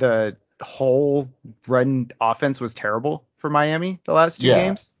the whole run offense was terrible for Miami the last two Yeah.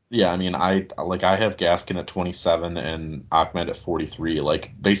 games. Yeah, I mean, I have Gaskin at 27 and Ahmed at 43.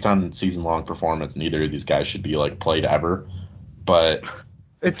 Like based on season long performance, neither of these guys should be like played ever. But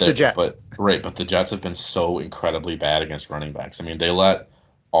It's the Jets. but the Jets have been so incredibly bad against running backs. I mean, they let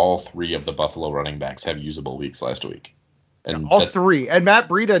all 3 of the Buffalo running backs have usable weeks last week, and All that's 3, and Matt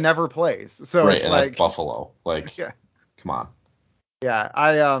Breida never plays, so right, it's and that's like, Buffalo. Like, yeah, come on. yeah.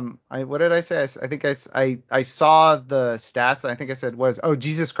 I what did I say? I think I saw the stats. I think I said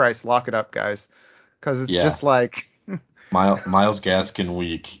Jesus Christ, lock it up, guys, because it's Yeah, just like. Miles Gaskin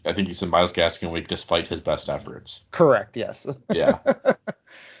week. I think you said Miles Gaskin week, despite his best efforts. Correct. Yes. Yeah.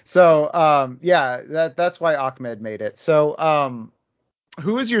 So, yeah, that's why Ahmed made it. So,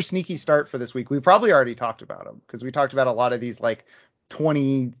 who is your sneaky start for this week? We probably already talked about him because we talked about a lot of these like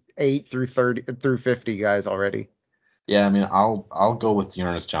 28 through 30 through 50 guys already. Yeah, I mean, I'll go with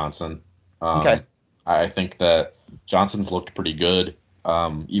Dearness Johnson. Okay. I think that Johnson's looked pretty good.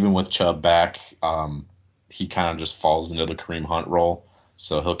 Even with Chubb back, he kind of just falls into the Kareem Hunt role.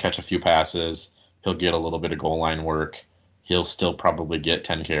 So he'll catch a few passes. He'll get a little bit of goal line work. He'll still probably get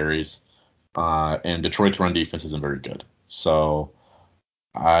 10 carries. And Detroit's run defense isn't very good. So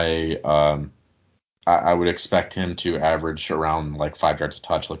I would expect him to average around like 5 yards a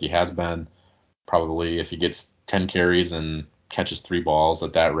touch like he has been. Probably if he gets 10 carries and catches 3 balls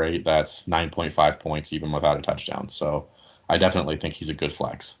at that rate, that's 9.5 points even without a touchdown. So I definitely think he's a good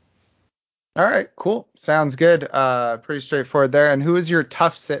flex. All right. Cool. Sounds good. Pretty straightforward there. And who is your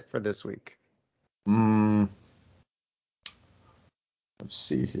tough sit for this week? Mm, let's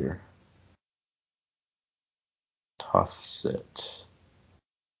see here. Tough sit.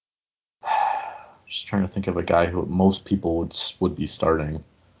 Just trying to think of a guy who most people would be starting.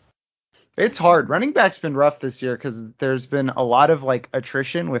 It's hard. Running back's been rough this year because there's been a lot of like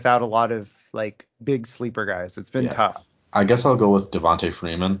attrition without a lot of like big sleeper guys. It's been Yeah, tough. I guess I'll go with Devontae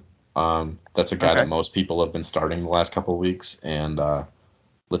Freeman. That's a guy that Okay. most people have been starting the last couple of weeks, and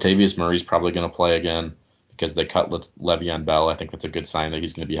Latavius Murray's probably going to play again because they cut Le'Veon Bell. I think that's a good sign that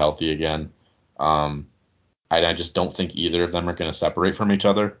he's going to be healthy again. Um, I just don't think either of them are going to separate from each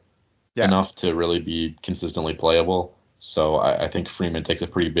other Yeah. enough to really be consistently playable. So I think Freeman takes a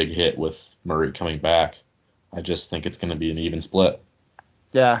pretty big hit with Murray coming back. I just think it's going to be an even split.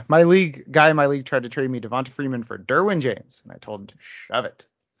 Yeah. My guy in my league tried to trade me Devonta Freeman for Derwin James, and I told him to shove it.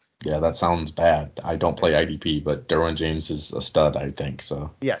 Yeah, that sounds bad. I don't play IDP, but Derwin James is a stud, I think. So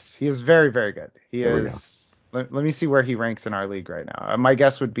Yes, he is very, very good. He there we go. is. Let me see where he ranks in our league right now. My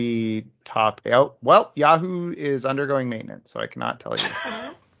guess would be top. Oh, well, Yahoo is undergoing maintenance, so I cannot tell you.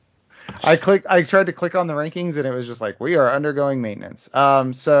 I tried to click on the rankings, and it was just like, we are undergoing maintenance.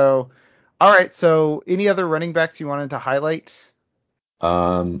 So, all right. So, any other running backs you wanted to highlight?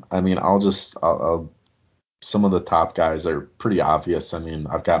 I mean, I'll some of the top guys are pretty obvious. I mean,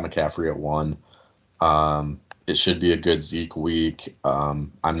 I've got McCaffrey at 1. It should be a good Zeke week.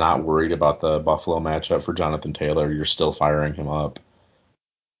 I'm not worried about the Buffalo matchup for Jonathan Taylor. You're still firing him up.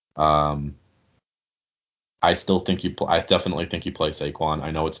 Um, I still think I definitely think you play Saquon.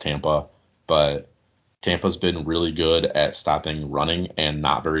 I know it's Tampa, but Tampa's been really good at stopping running and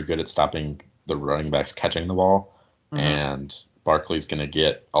not very good at stopping the running backs catching the ball. Mm-hmm. And Barkley's going to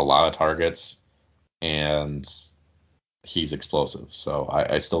get a lot of targets, and he's explosive. So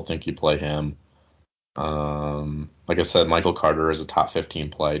I still think you play him. Like I said, Michael Carter is a top 15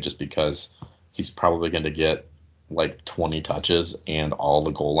 play just because he's probably going to get like 20 touches and all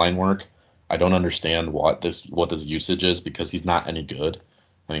the goal line work. I don't understand what this usage is because he's not any good.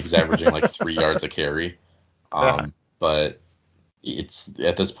 I mean, he's averaging like 3 yards a carry. Yeah. But it's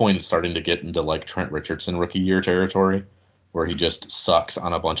at this point it's starting to get into like Trent Richardson rookie year territory. where he just sucks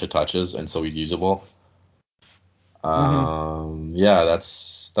on a bunch of touches, and so he's usable. Yeah,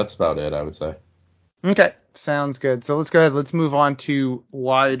 that's about it, I would say. Okay, sounds good. So let's go ahead. Let's move on to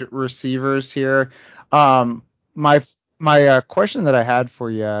wide receivers here. Um, my question that I had for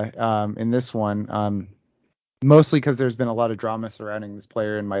you in this one, mostly because there's been a lot of drama surrounding this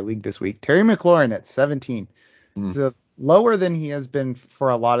player in my league this week. Terry McLaurin at 17. Hmm. So lower than he has been for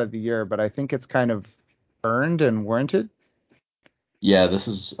a lot of the year, but I think it's kind of earned and warranted. Yeah, this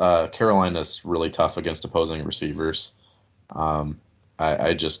is Carolina's really tough against opposing receivers. Um,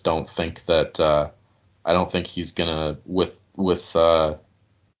 I just don't think that I don't think he's gonna with Heineke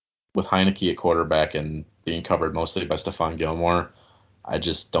at quarterback and being covered mostly by Stephon Gilmore. I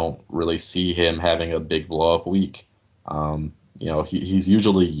just don't really see him having a big blow up week. He's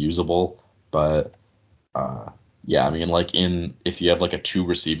usually usable, but yeah, I mean, like if you have like a two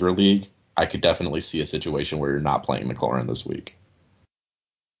receiver league, I could definitely see a situation where you're not playing McLaurin this week.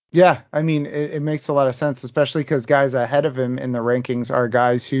 Yeah, I mean, it makes a lot of sense, especially because guys ahead of him in the rankings are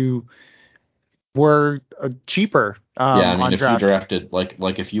guys who were cheaper Yeah, I mean, on if you DraftKings. drafted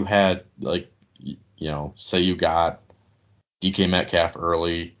like if you had say you got DK Metcalf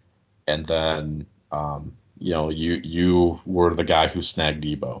early, and then you were the guy who snagged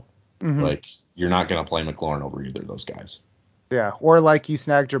Debo. Hmm. Like you're not gonna play McLaurin over either of those guys, Yeah, or like you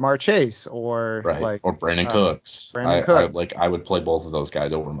snagged Jamar Chase, or right? like Or Brandon uh, Cooks. Brandon I Cooks. like I would play both of those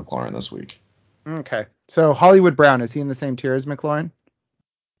guys over McLaurin this week. Okay, so Hollywood Brown, is he in the same tier as McLaurin?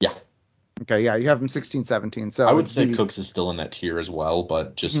 Yeah, Okay, yeah, you have him 16, 17. I So would say the Cooks is still in that tier as well,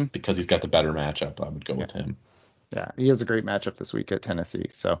 but Mhm. just because he's got the better matchup, I would go Yeah, with him. yeah, he has a great matchup this week at Tennessee.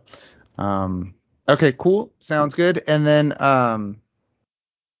 So, um, okay, cool, sounds good. And then,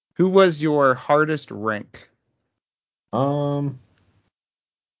 who was your hardest rank? Um,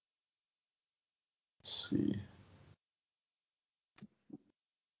 let's see.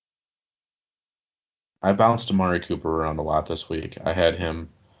 I bounced Amari Cooper around a lot this week. I had him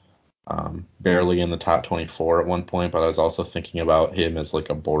barely in the top 24 at one point, but I was also thinking about him as like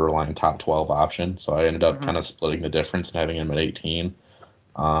a borderline top 12 option. So I ended up Hmm. kind of splitting the difference and having him at 18.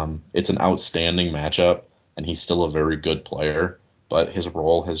 It's an outstanding matchup, and he's still a very good player, but his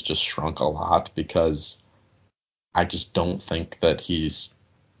role has just shrunk a lot because I just don't think that his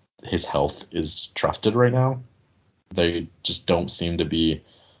health is trusted right now. They just don't seem to be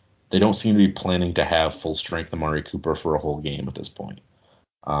they don't seem to be planning to have full strength Amari Cooper for a whole game at this point.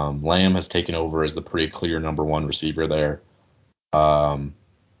 Lamb has taken over as the pretty clear number one receiver there. Um,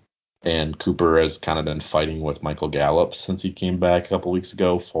 and Cooper has kind of been fighting with Michael Gallup since he came back a couple weeks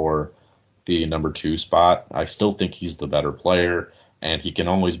ago for the number two spot. I still think he's the better player, and he can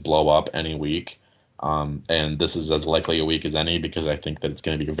always blow up any week. And this is as likely a week as any because I think that it's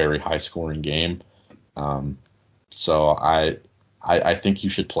going to be a very high scoring game. Um, so I think you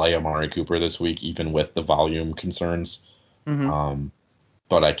should play Amari Cooper this week, even with the volume concerns. Hmm. Um,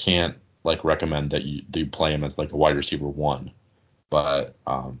 but I can't like recommend that you play him as like a wide receiver one. But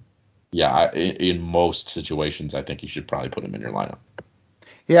yeah, in most situations, I think you should probably put him in your lineup.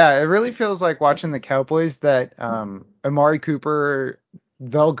 Yeah, it really feels like watching the Cowboys that Amari Cooper,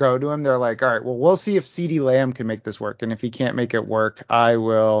 they'll go to him. They're like, all right, well, we'll see if CeeDee Lamb can make this work, and if he can't make it work,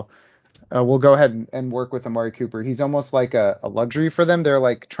 we'll go ahead and work with Amari Cooper. He's almost like a luxury for them. They're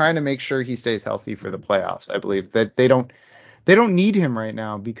like trying to make sure he stays healthy for the playoffs. I believe that they don't need him right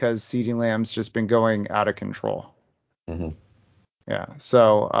now because CeeDee Lamb's just been going out of control. Hmm. Yeah.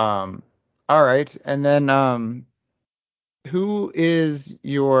 So, all right. And then, who is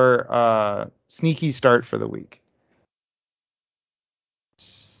your sneaky start for the week?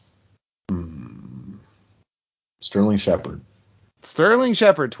 Hmm. Sterling Shepard. Sterling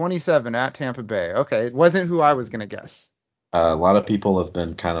Shepard, 27 at Tampa Bay. Okay, it wasn't who I was gonna guess. A lot of people have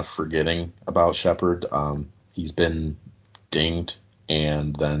been kind of forgetting about Shepard. He's been dinged,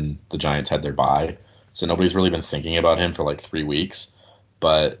 and then the Giants had their bye, so nobody's really been thinking about him for like 3 weeks.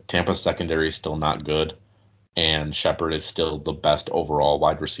 But Tampa's secondary is still not good, and Shepard is still the best overall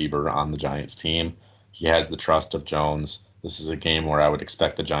wide receiver on the Giants team. He has the trust of Jones. This is a game where I would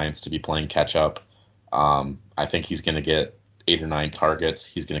expect the Giants to be playing catch up. I think he's going to get 8 or 9 targets.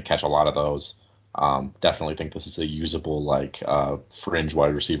 He's going to catch a lot of those. Definitely think this is a usable like fringe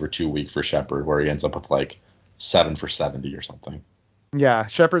wide receiver 2 week for Shepard, where he ends up with like 7 for 70 or something. Yeah,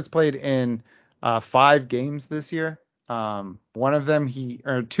 Shepard's played in 5 games this year. One of them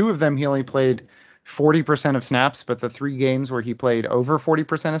or two of them he only played 40% of snaps, but the 3 games where he played over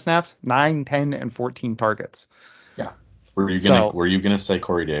 40% of snaps, 9, 10, and 14 targets. Yeah. Were you gonna So Were you gonna say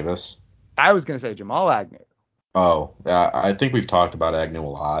Corey Davis? I was gonna say Jamal Agnew. Oh, I think we've talked about Agnew a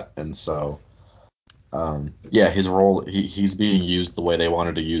lot, and so Yeah, his role, he's being used the way they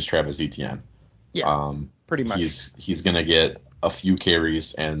wanted to use Travis Etienne. Yeah, pretty much. He's gonna get a few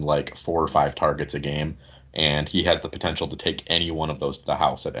carries and like 4 or 5 targets a game, and he has the potential to take any one of those to the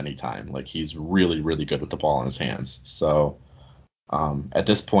house at any time. Like he's really, really good with the ball in his hands. So at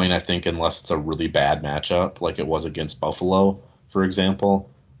this point, I think unless it's a really bad matchup, like it was against Buffalo, for example,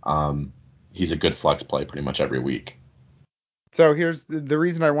 he's a good flex play pretty much every week. So here's the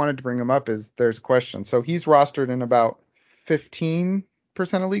reason I wanted to bring him up is there's a question. So he's rostered in about 15%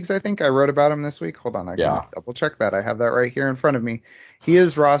 of leagues, I think. I wrote about him this week. Hold on, I can Yeah. double check that. I have that right here in front of me. He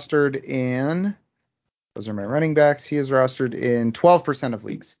is rostered in, those are my running backs. He is rostered in 12% of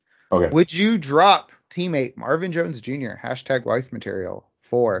leagues. Okay. Would you drop teammate Marvin Jones Jr. hashtag wife material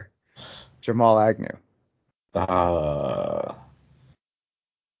for Jamal Agnew? Uh,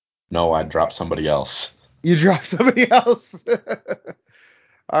 no, I'd drop somebody else. You drop somebody else.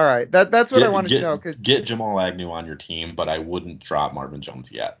 All right, that's what I Get wanted to know because get get Jamal Agnew on your team, but I wouldn't drop Marvin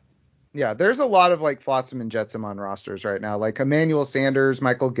Jones yet. yeah, there's a lot of like Flotsam and Jetsam on rosters right now, like Emmanuel Sanders,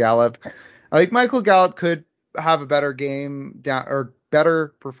 Michael Gallup. Like Michael Gallup could have a better game down or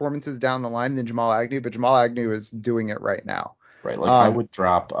better performances down the line than Jamal Agnew, but Jamal Agnew is doing it right now. Right. Like Um, I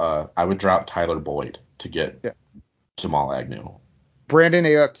would drop Tyler Boyd to get yeah, Jamal Agnew. Brandon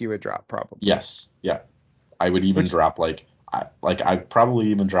Ayuk you would drop probably, Yes. Yeah. I would even which drop I'd probably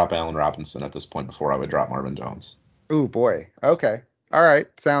even drop Allen Robinson at this point before I would drop Marvin Jones. oh boy, okay, all right,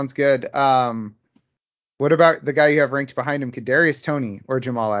 sounds good. What about the guy you have ranked behind him, Kadarius Toney or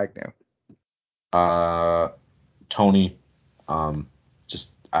Jamal Agnew? Uh Tony,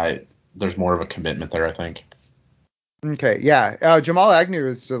 just I there's more of a commitment there, I think. Okay, yeah. Jamal Agnew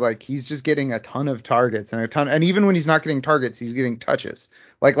is just like he's just getting a ton of targets and a ton, and even when he's not getting targets, he's getting touches.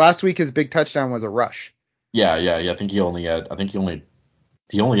 Like last week, his big touchdown was a rush. Yeah. I think he only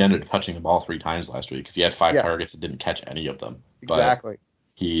ended up touching the ball 3 times last week because he had 5 targets and didn't catch any of them. But Exactly.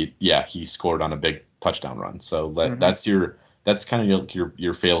 he scored on a big touchdown run. So Hmm. that's kind of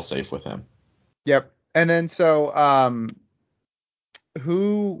your fail safe with him. Yep. And then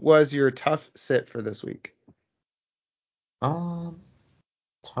who was your tough sit for this week? Um,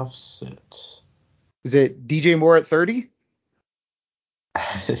 Tough sit. Is it DJ Moore at 30?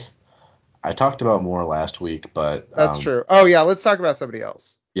 I talked about more last week, but That's true. Oh yeah, let's talk about somebody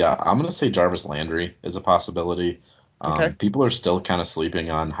else. yeah, I'm gonna say Jarvis Landry is a possibility. Okay. People are still kind of sleeping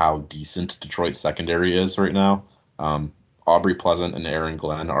on how decent Detroit's secondary is right now. Aubrey Pleasant and Aaron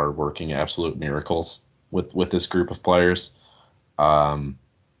Glenn are working absolute miracles with this group of players. Um,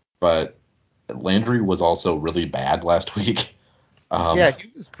 but Landry was also really bad last week. Um, Yeah, he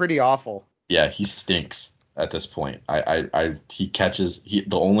was pretty awful. yeah, he stinks at this point. He catches the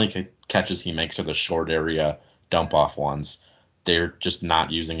only catches he makes are the short area dump off ones. They're just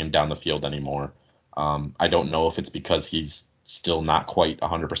not using him down the field anymore. I don't know if it's because he's still not quite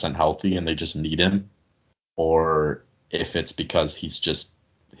 100% healthy and they just need him, or if it's because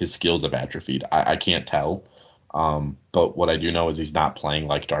his skills have atrophied. I can't tell. But what I do know is he's not playing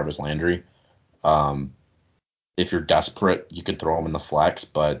like Jarvis Landry. Um, if you're desperate, you could throw him in the flex,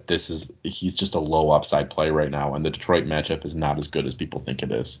 but he's just a low upside play right now, and the Detroit matchup is not as good as people think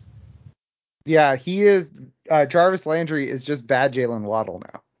it is. Yeah, he is. Jarvis Landry is just bad Jalen Waddle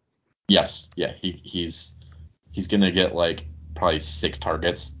now. Yes, yeah, he's gonna get like probably 6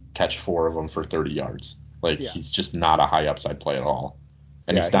 targets, catch 4 of them for 30 yards. Like Yeah. he's just not a high upside play at all,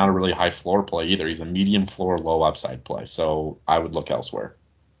 and Yeah, he's not a he's really high floor play either. He's a medium floor, low upside play, so I would look elsewhere.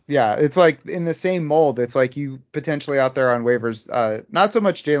 Yeah, it's like in the same mold. It's like you potentially out there on waivers, not so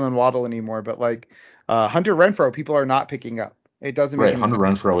much Jalen Waddle anymore, but like Hunter Renfro, people are not picking up. It doesn't make Right, any Hunter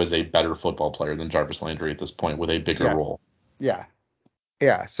sense. Renfro is a better football player than Jarvis Landry at this point with a bigger Yeah, role. yeah,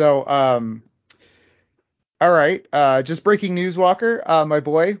 yeah. So, all right. Just breaking news, Walker. My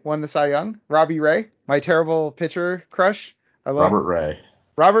boy won the Cy Young. Robbie Ray, my terrible pitcher crush. I love Robert Ray.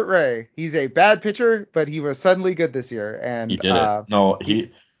 Robert Ray. He's a bad pitcher, but he was suddenly good this year, He and did it. No,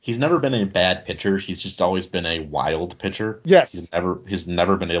 he, he's never been a bad pitcher. He's just always been a wild pitcher. yes, He's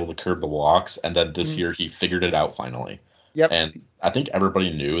never been able to curb the walks, and then this mhm, year he figured it out finally. yep, And I think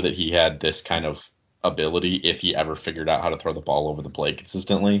everybody knew that he had this kind of ability if he ever figured out how to throw the ball over the plate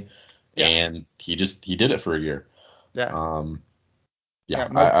consistently. yeah, And he did it for a year. yeah, Um, yeah. yeah,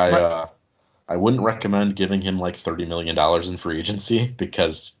 My I wouldn't recommend giving him like $30 million in free agency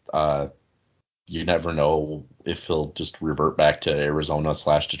because you never know if he'll just revert back to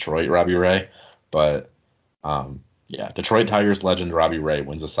Arizona/Detroit Robbie Ray. But yeah, Detroit Tigers legend Robbie Ray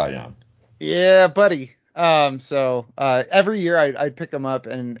wins a Cy Young. Yeah, buddy. Every year I'd pick him up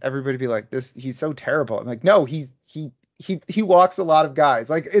and everybody be like, he's so terrible. I'm like, no, he he walks a lot of guys.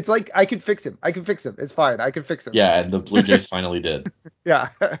 Like it's like I can fix him. I can fix him. It's fine. I can fix him. Yeah, and the Blue Jays finally did. Yeah.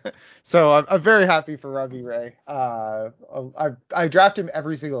 So I'm very happy for Robbie Ray. I draft him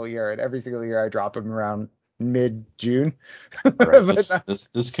every single year, and every single year I drop him around mid-June. All right, But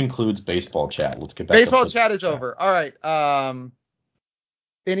this concludes baseball chat. Let's get back to baseball football chat is over. All right.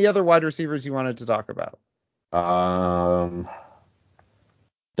 Any other wide receivers you wanted to talk about?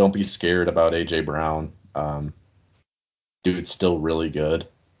 Don't be scared about AJ Brown. Dude's still really good.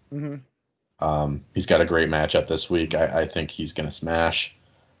 He's got a great matchup this week. I think he's gonna smash.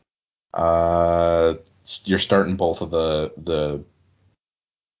 You're starting both of the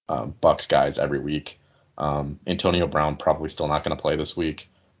Bucks guys every week. Antonio Brown probably still not gonna play this week.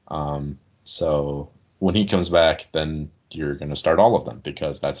 So when he comes back, then you're gonna start all of them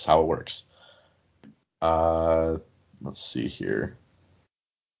because that's how it works. Let's see here.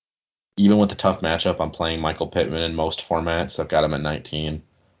 Even with the tough matchup, I'm playing Michael Pittman in most formats. I've got him at 19.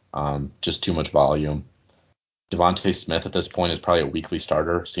 Just too much volume. Devontae Smith at this point is probably a weekly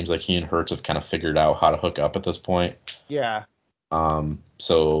starter. Seems like he and Hurts have kind of figured out how to hook up at this point. Yeah.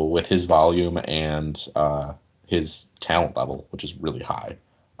 So with his volume and his talent level, which is really high,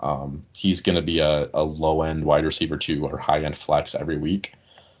 he's going to be a low-end wide receiver 2 or high-end flex every week.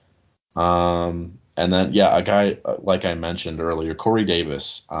 And then, yeah, a guy, like I mentioned earlier, Corey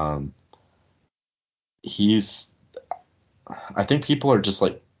Davis, I think people are just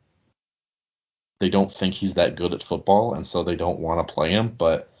like, they don't think he's that good at football, and so they don't want to play him,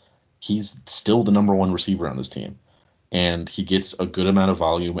 but he's still the number 1 receiver on this team. And he gets a good amount of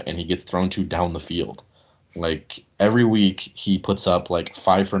volume, and he gets thrown to down the field. Like, every week, he puts up, like,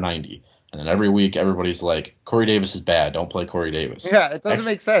 5 for 90. And then every week, everybody's like, Corey Davis is bad. Don't play Corey Davis. Yeah, it doesn't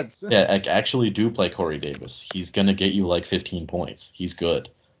make sense. Yeah, actually do play Corey Davis. He's going to get you, like, 15 points. He's good.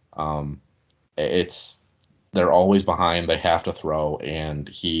 They're always behind. They have to throw, and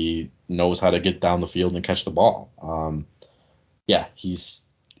he knows how to get down the field and catch the ball. Yeah, he's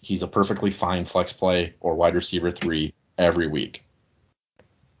a perfectly fine flex play or wide receiver 3 every week.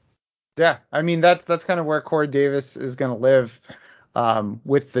 Yeah, I mean that's kind of where Corey Davis is going to live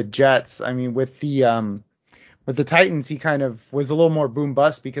with the Jets. I mean with the Titans, he kind of was a little more boom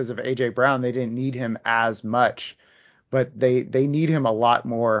bust because of AJ Brown. They didn't need him as much, but they need him a lot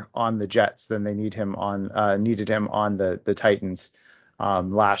more on the Jets than they needed him on the Titans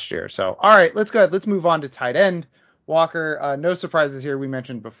last year. So all right, let's go ahead. Let's move on to tight end. Walker, no surprises here. We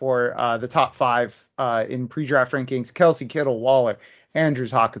mentioned before the top 5 in pre-draft rankings. Kelsey, Kittle, Waller,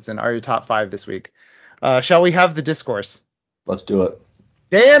 Andrews, Hockenson are your top 5 this week. Shall we have the discourse? Let's do it.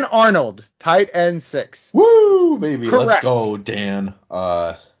 Dan Arnold, tight end 6. Woo, baby. Correct. Let's go, Dan.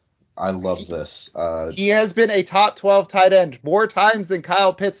 I love this. He has been a top 12 tight end more times than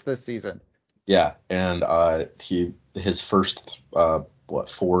Kyle Pitts this season. Yeah, and his first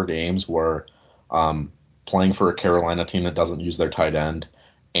 4 games were playing for a Carolina team that doesn't use their tight end,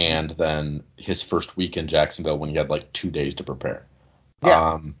 and then his first week in Jacksonville when he had like 2 days to prepare.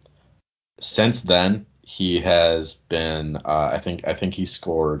 Yeah. Since then, he has been I think he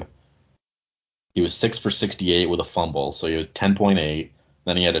scored. He was 6 for 68 with a fumble, so he was 10.8.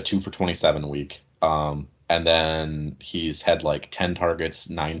 Then he had a 2 for 27 week. And then he's had like 10 targets,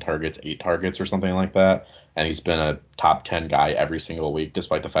 9 targets, 8 targets or something like that. And he's been a top 10 guy every single week,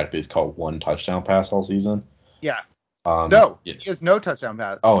 despite the fact that he's caught 1 touchdown pass all season. Yeah. He has no touchdown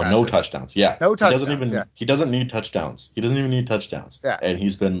pass. Oh, no touchdowns. Yeah. No touchdowns. He doesn't need touchdowns. He doesn't even need touchdowns. Yeah. And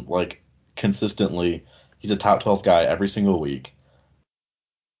he's been like consistently, he's a top 12 guy every single week.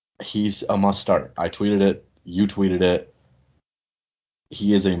 He's a must start. I tweeted it. You tweeted it.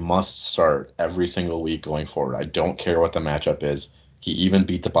 He is a must start every single week going forward. I don't care what the matchup is. He even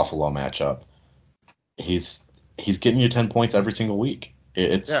beat the Buffalo matchup. He's getting you 10 points every single week.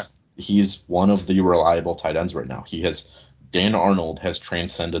 He's one of the reliable tight ends right now. Dan Arnold has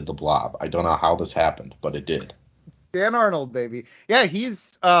transcended the blob. I don't know how this happened, but it did. Dan Arnold, baby. Yeah,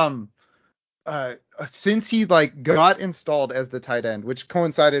 he's since he got installed as the tight end, which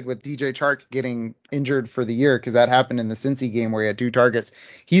coincided with DJ Chark getting injured for the year because that happened in the Cincy game where he had 2 targets.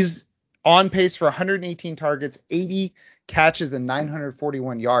 He's on pace for 118 targets, 80 catches, and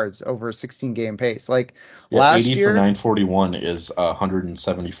 941 yards over a 16-game pace. Last 80 year, for 941 is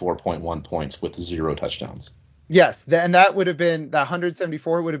 174.1 points with 0 touchdowns. Yes, and that would have been the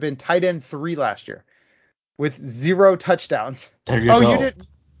 174 would have been tight end 3 last year with 0 touchdowns. There you go. You did.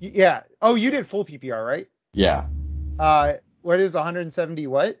 Yeah. Oh, you did full PPR, right? Yeah. What is 170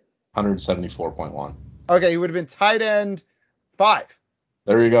 what? 174.1. Okay, he would have been tight end 5.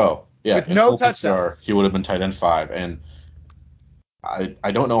 There you go. Yeah. With no touchdowns. PPR, he would have been tight end 5. And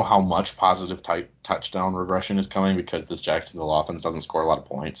I don't know how much positive touchdown regression is coming because this Jacksonville offense doesn't score a lot of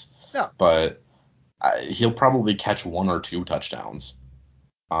points. No. But he'll probably catch 1 or 2 touchdowns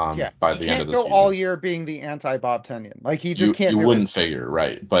Yeah. by He the end of can't the go all season. year being the anti-Bob Tunyon. Like, he just You can't do it. wouldn't figure,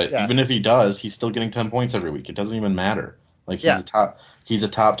 right? But Yeah. even if he does, he's still getting 10 points every week. It doesn't even matter. Like Yeah. he's a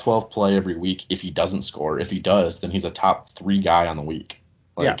top 12 play every week if he doesn't score. If he does, then he's a top 3 guy on the week.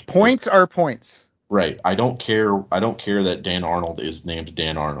 Yeah. Like Points are points. right. I don't care that Dan Arnold is named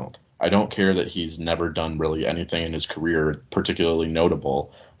Dan Arnold. I don't care that he's never done really anything in his career particularly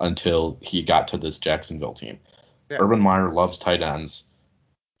notable until he got to this Jacksonville team. Yeah. Urban Meyer loves tight ends.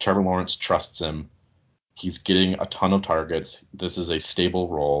 Trevor Lawrence trusts him. He's getting a ton of targets. This is a stable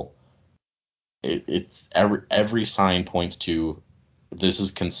role. It's every sign points to this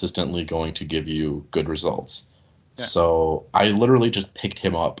is consistently going to give you good results. Yeah. So I literally just picked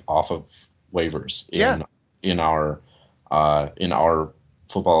him up off of waivers in our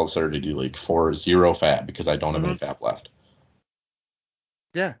football absurdity league for 0 fab because I don't have any fab left.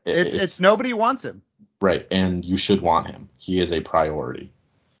 Yeah. It's nobody wants him. Right, and you should want him. He is a priority.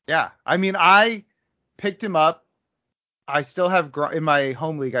 Yeah. I mean, I picked him up. I still have in my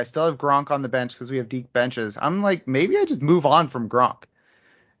home league. I still have Gronk on the bench because we have deep benches. I'm like, maybe I just move on from Gronk.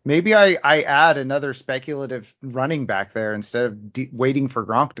 Maybe I add another speculative running back there instead of waiting for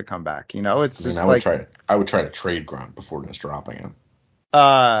Gronk to come back. You know, it's just like I would try to trade Gronk before just dropping him.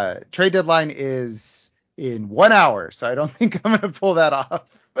 Trade deadline is in 1 hour, so I don't think I'm gonna pull that off.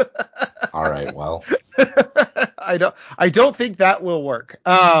 All right, well, I don't think that will work.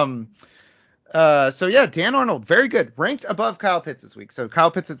 So yeah, Dan Arnold, very good. Ranked above Kyle Pitts this week. So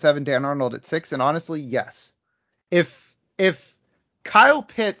Kyle Pitts at 7, Dan Arnold at 6. And honestly, yes. If Kyle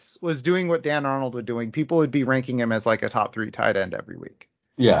Pitts was doing what Dan Arnold was doing, people would be ranking him as like a top 3 tight end every week.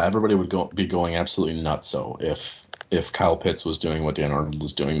 Yeah, everybody would be going absolutely nuts. So if Kyle Pitts was doing what Dan Arnold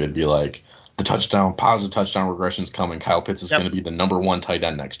was doing, they'd be like, positive touchdown regression's coming. Kyle Pitts is going to be the number 1 tight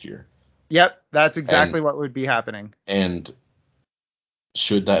end next year. Yep, that's exactly what would be happening. And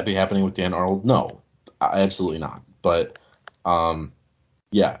should that be happening with Dan Arnold? No, absolutely not. But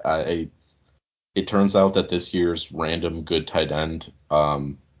it turns out that this year's random good tight end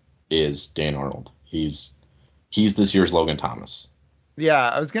is Dan Arnold. He's this year's Logan Thomas. Yeah,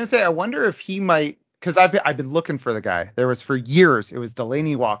 I was gonna say I wonder if he might, because I've been looking for the guy. There was for years it was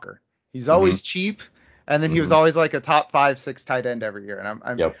Delaney Walker. He's always cheap, and then he was always like a top 5, 6 tight end every year.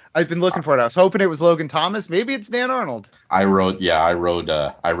 And I've been looking for it. I was hoping it was Logan Thomas. Maybe it's Dan Arnold. I rode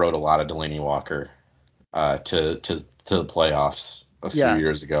a lot of Delaney Walker to the playoffs a few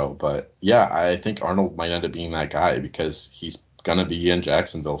years ago. But yeah, I think Arnold might end up being that guy because he's gonna be in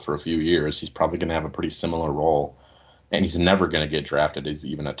Jacksonville for a few years. He's probably gonna have a pretty similar role, and he's never gonna get drafted as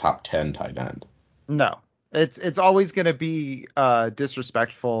even a top 10 tight end. No, it's always gonna be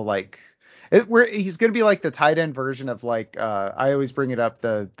disrespectful. Like he's gonna be like the tight end version of like I always bring it up,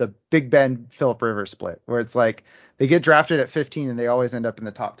 the Big Ben Phillip Rivers split, where it's like they get drafted at 15 and they always end up in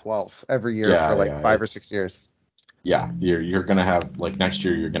the top 12 every year for like 5 or 6 years. Yeah, you're gonna have like next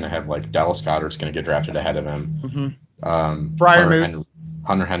year you're gonna have like Dallas Goedert's gonna get drafted ahead of him.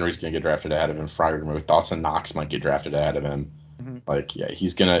 Hunter Henry's gonna get drafted ahead of him. Freiermuth, Dawson Knox might get drafted ahead of him. Like yeah,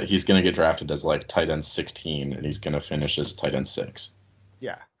 he's gonna get drafted as like tight end 16 and he's gonna finish as tight end 6.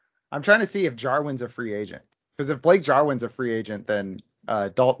 Yeah, I'm trying to see if Jarwin's a free agent, because if Blake Jarwin's a free agent, then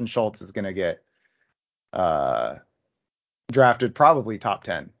Dalton Schultz is gonna get drafted probably top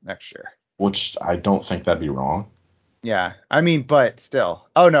 10 next year. Which I don't think that'd be wrong. Yeah, I mean, but still.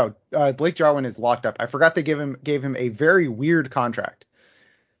 Oh no, Blake Jarwin is locked up. I forgot they gave him a very weird contract.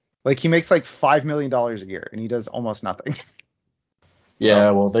 Like he makes like $5 million a year and he does almost nothing. Yeah,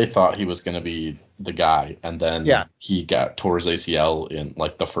 well, they thought he was going to be the guy, and then he tore his ACL in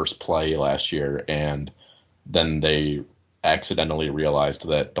like the first play last year, and then they accidentally realized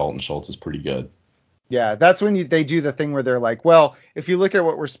that Dalton Schultz is pretty good. Yeah, that's when they do the thing where they're like, well, if you look at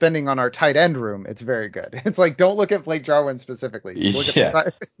what we're spending on our tight end room, it's very good. It's like, don't look at Blake Jarwin specifically. Look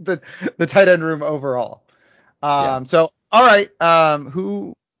at the tight end room overall. So, all right.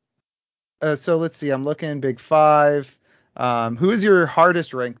 So let's see. I'm looking Big Five. Who is your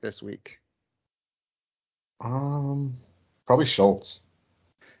hardest rank this week? Probably Schultz.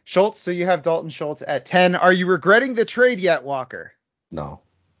 Schultz. So you have Dalton Schultz at 10. Are you regretting the trade yet, Walker? No.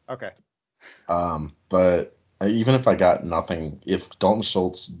 Okay. But even if I got nothing, if Dalton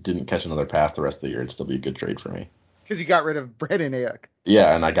Schultz didn't catch another pass the rest of the year, it'd still be a good trade for me. Because you got rid of Brandon Ayuk.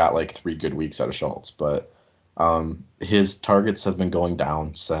 Yeah, and I got like 3 good weeks out of Schultz, but his targets have been going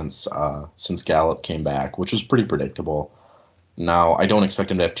down since Gallup came back, which was pretty predictable. Now, I don't expect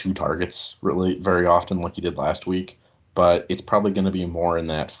him to have 2 targets really very often like he did last week, but it's probably going to be more in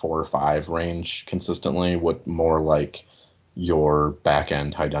that 4 or 5 range consistently, with more like your back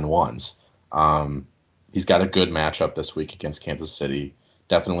end tight end ones. He's got a good matchup this week against Kansas City.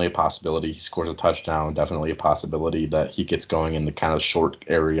 Definitely a possibility he scores a touchdown. Definitely a possibility that he gets going in the kind of short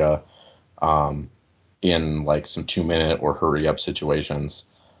area, in like some 2-minute or hurry up situations.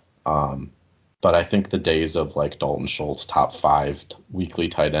 But I think the days of like Dalton Schultz top 5 weekly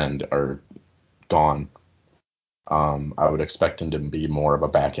tight end are gone. I would expect him to be more of a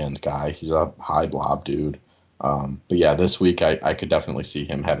back end guy. He's a high blob dude. But yeah, this week I could definitely see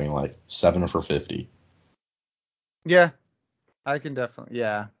him having like 7 for 50. Yeah, I can definitely.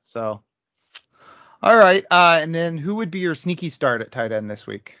 Yeah. So, all right. And then who would be your sneaky start at tight end this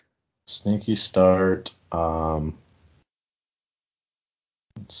week? Sneaky start. Let's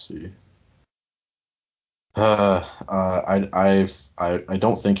see. I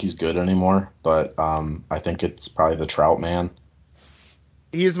don't think he's good anymore, but I think it's probably the Trout man.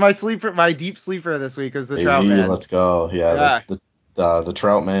 He is my sleeper, my deep sleeper this week is the Trout Baby, man. let's go. Yeah, Yeah. the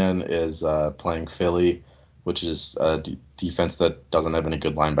Trout man is playing Philly, which is a defense that doesn't have any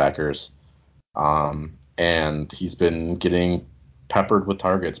good linebackers. And he's been getting peppered with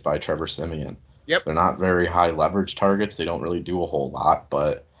targets by Trevor Siemian. Yep. They're not very high leverage targets. They don't really do a whole lot,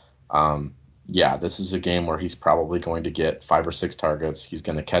 but yeah, this is a game where he's probably going to get 5 or 6 targets. He's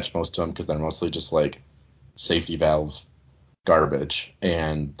going to catch most of them because they're mostly just like safety valve garbage,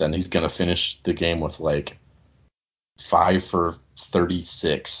 and then he's going to finish the game with like 5 for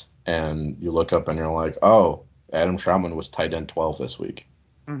 36, and you look up and you're like, oh, Adam Troutman was tight end 12 this week.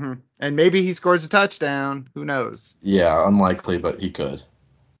 Mm-hmm. And maybe he scores a touchdown. Who knows? Yeah, unlikely, but he could.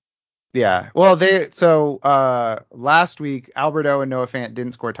 Yeah. Well, last week Alberto and Noah Fant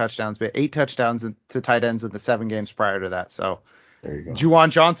didn't score touchdowns, but 8 touchdowns to tight ends in the 7 games prior to that. So There you go. Juwan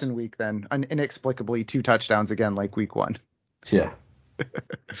Johnson week then, inexplicably 2 touchdowns again like week 1. Yeah.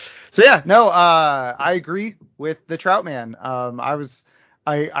 So yeah, no, I agree with the Trout man. I was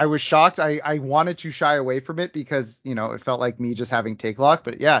shocked. I wanted to shy away from it because, it felt like me just having take lock,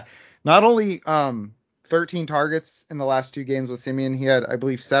 but yeah, not only 13 targets in the last 2 games with Siemian, he had, I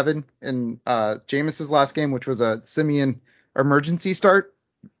believe, 7 in Jameis's last game, which was a Siemian emergency start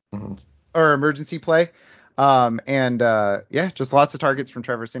Mm-hmm. or emergency play. Yeah, just lots of targets from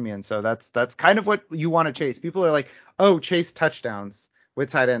Trevor Siemian. So that's kind of what you want to chase. People are like, oh, chase touchdowns with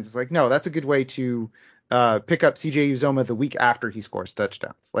tight ends. It's like, no, that's a good way to pick up CJ Uzoma the week after he scores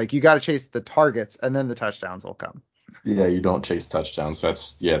touchdowns. Like, you got to chase the targets and then the touchdowns will come. Yeah, you don't chase touchdowns.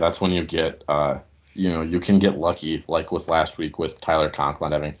 That's when you get you can get lucky, like with last week with Tyler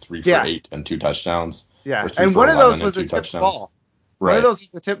Conklin having 3 for Yeah, 8 and 2 touchdowns, or yeah. 3 And for one of 11 those and was a 2 tipped touchdowns. ball. One of Right. those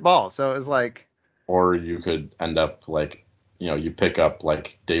was a tipped ball. So it was like, Or you could end up like, you pick up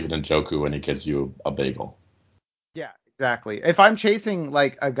like David Njoku and he gives you a bagel. yeah, exactly. If I'm chasing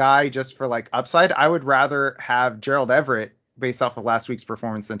like a guy just for like upside, I would rather have Gerald Everett based off of last week's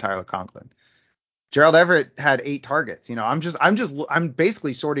performance than Tyler Conklin. Gerald Everett had 8 targets. I'm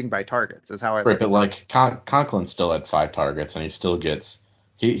basically sorting by targets is how I Right, look but at it. like Conklin still had 5 targets and he still gets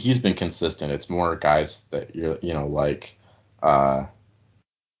he's been consistent. It's more guys that uh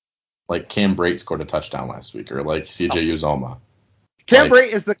like Cam Brate scored a touchdown last week, or like CJ Uzoma. Cam Like,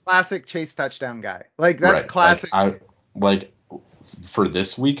 Brate is the classic chase touchdown guy. Like, that's right. Like classic. like for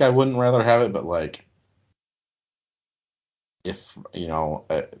this week I wouldn't rather have it, but like if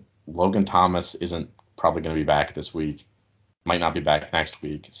Logan Thomas isn't probably going to be back this week, might not be back next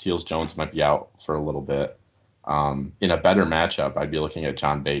week. Seals Jones might be out for a little bit. In a better matchup, I'd be looking at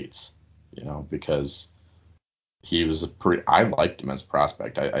John Bates, because he was I liked him as a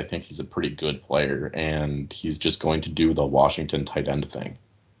prospect. I think he's a pretty good player, and he's just going to do the Washington tight end thing.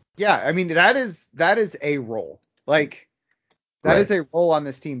 Yeah, I mean, that is a role. Like, that is Right. a role on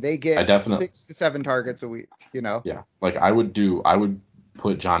this team. They I get definitely, 6 to 7 targets a week. yeah. Like I would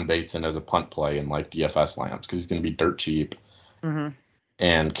put John Bates in as a punt play in like DFS lineups because he's going to be dirt cheap, Mm-hmm.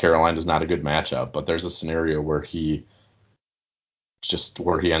 and Carolina is not a good matchup. But there's a scenario where he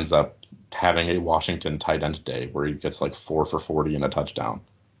ends up having a Washington tight end day where he gets like 4 for 40 and a touchdown.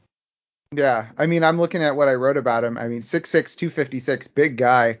 Yeah, I mean, I'm looking at what I wrote about him. I mean, 6'6", 256, big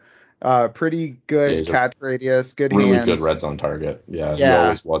guy, pretty Yeah, good he's a catch radius, good really good hands. red zone target. Yeah, he Yeah,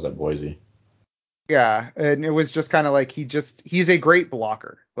 always was at Boise. yeah, and it was just kind of like he's a great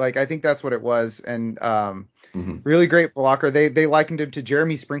blocker. Like, I think that's what it was, and Hmm. really great blocker. They likened him to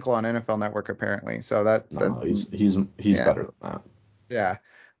Jeremy Sprinkle on NFL Network apparently. So that No, he's yeah, better than that. yeah.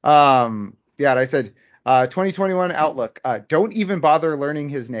 Yeah, and I said 2021 outlook. Don't even bother learning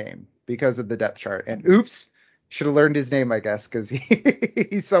his name because of the depth chart. And oops, should have learned his name, I guess, because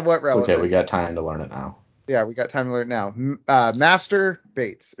he's somewhat It's okay. We relevant. got time to learn it now. Yeah, we got time alert now. Master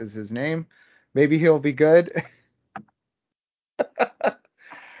Bates is his name. Maybe he'll be good.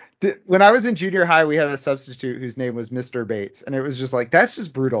 When I was in junior high, we had a substitute whose name was Mr. Bates, and it was just like, that's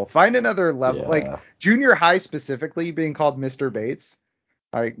just brutal. Find another level. Like Yeah. junior high specifically being called Mr. Bates.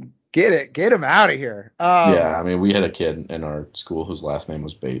 Like, get him out of here. Yeah, I mean, we had a kid in our school whose last name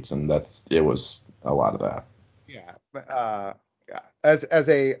was Bates, and it was a lot of that. Yeah. Yeah. As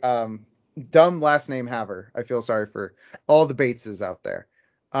a dumb last name haver, I feel sorry for all the Bateses out there.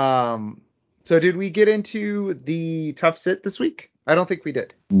 So did we get into the tough sit this week? I don't think we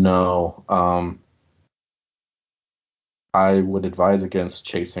did. No, I would advise against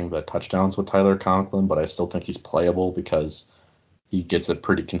chasing the touchdowns with Tyler Conklin, but I still think he's playable because he gets a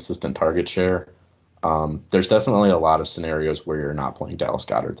pretty consistent target share. There's definitely a lot of scenarios where you're not playing Dallas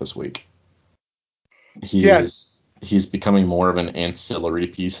Goedert this week. Yes. He's becoming more of an ancillary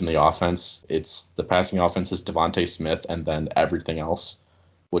piece in the offense. It's the passing offense is Devontae Smith and then everything else,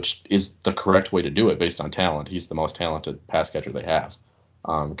 which is the correct way to do it based on talent. He's the most talented pass catcher they have.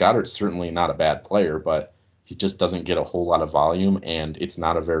 Goddard's certainly not a bad player, but he just doesn't get a whole lot of volume, and it's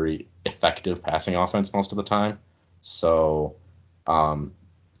not a very effective passing offense most of the time. So,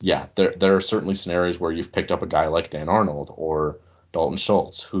 yeah, there are certainly scenarios where you've picked up a guy like Dan Arnold or Dalton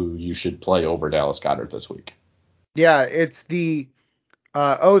Schultz, who you should play over Dallas Goedert this week. Yeah, it's the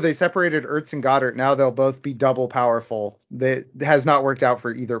they separated Ertz and Goddard. Now they'll both be double powerful. That has not worked out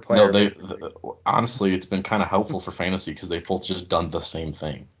for either No, player. honestly, it's been kind of helpful for fantasy because they've both just done the same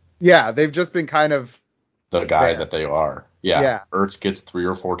thing. Yeah, they've just been kind of The guy there. that they are. Yeah, Yeah. Ertz gets 3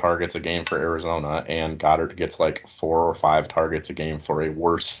 or 4 targets a game for Arizona, and Goddard gets like 4 or 5 targets a game for a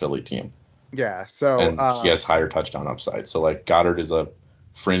worse Philly team. Yeah. So And he has higher touchdown upside. So like Goddard is a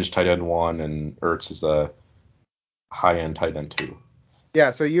fringe tight end 1, and Ertz is a high end tight end 2. yeah,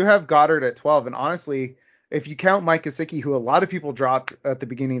 so you have Goddard at 12, and honestly, if you count Mike Gesicki, who a lot of people dropped at the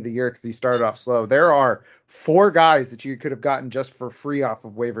beginning of the year because he started off slow, there are 4 guys that you could have gotten just for free off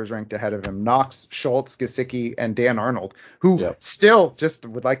of waivers ranked ahead of him: Knox, Schultz, Gesicki, and Dan Arnold, who Yep. still, just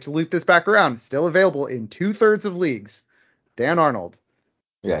would like to loop this back around, still available in 2/3 of leagues. Dan Arnold,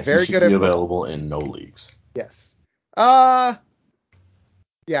 Yeah, he very should good be at football. available in no leagues. Yes. Yeah,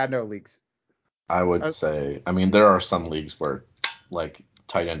 no leagues. I would Uh, say, I mean, there are some leagues where like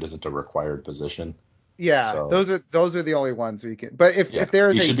tight end isn't a required position. yeah, So those are the only ones we can. But if yeah, there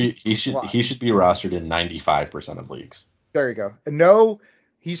is he a should be TE slot. he should be rostered in 95% of leagues. There you go. No,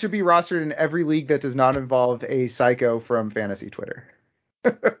 he should be rostered in every league that does not involve a psycho from fantasy Twitter.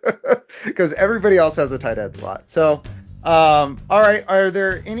 Because everybody else has a tight end slot. So, all right. Are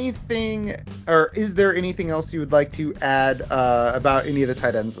there anything, or is there anything else you would like to add about any of the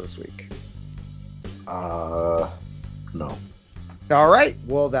tight ends this week? No. All right.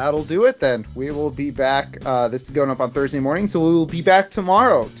 Well, that'll do it then. We will be back. This is going up on Thursday morning, so we will be back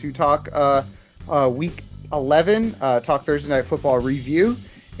tomorrow to talk week 11, talk Thursday Night Football review,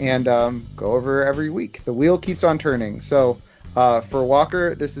 and go over every week. The wheel keeps on turning. So for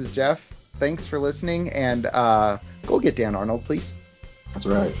Walker, this is Jeff. Thanks for listening, and go get Dan Arnold, please. That's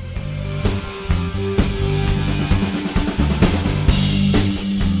right.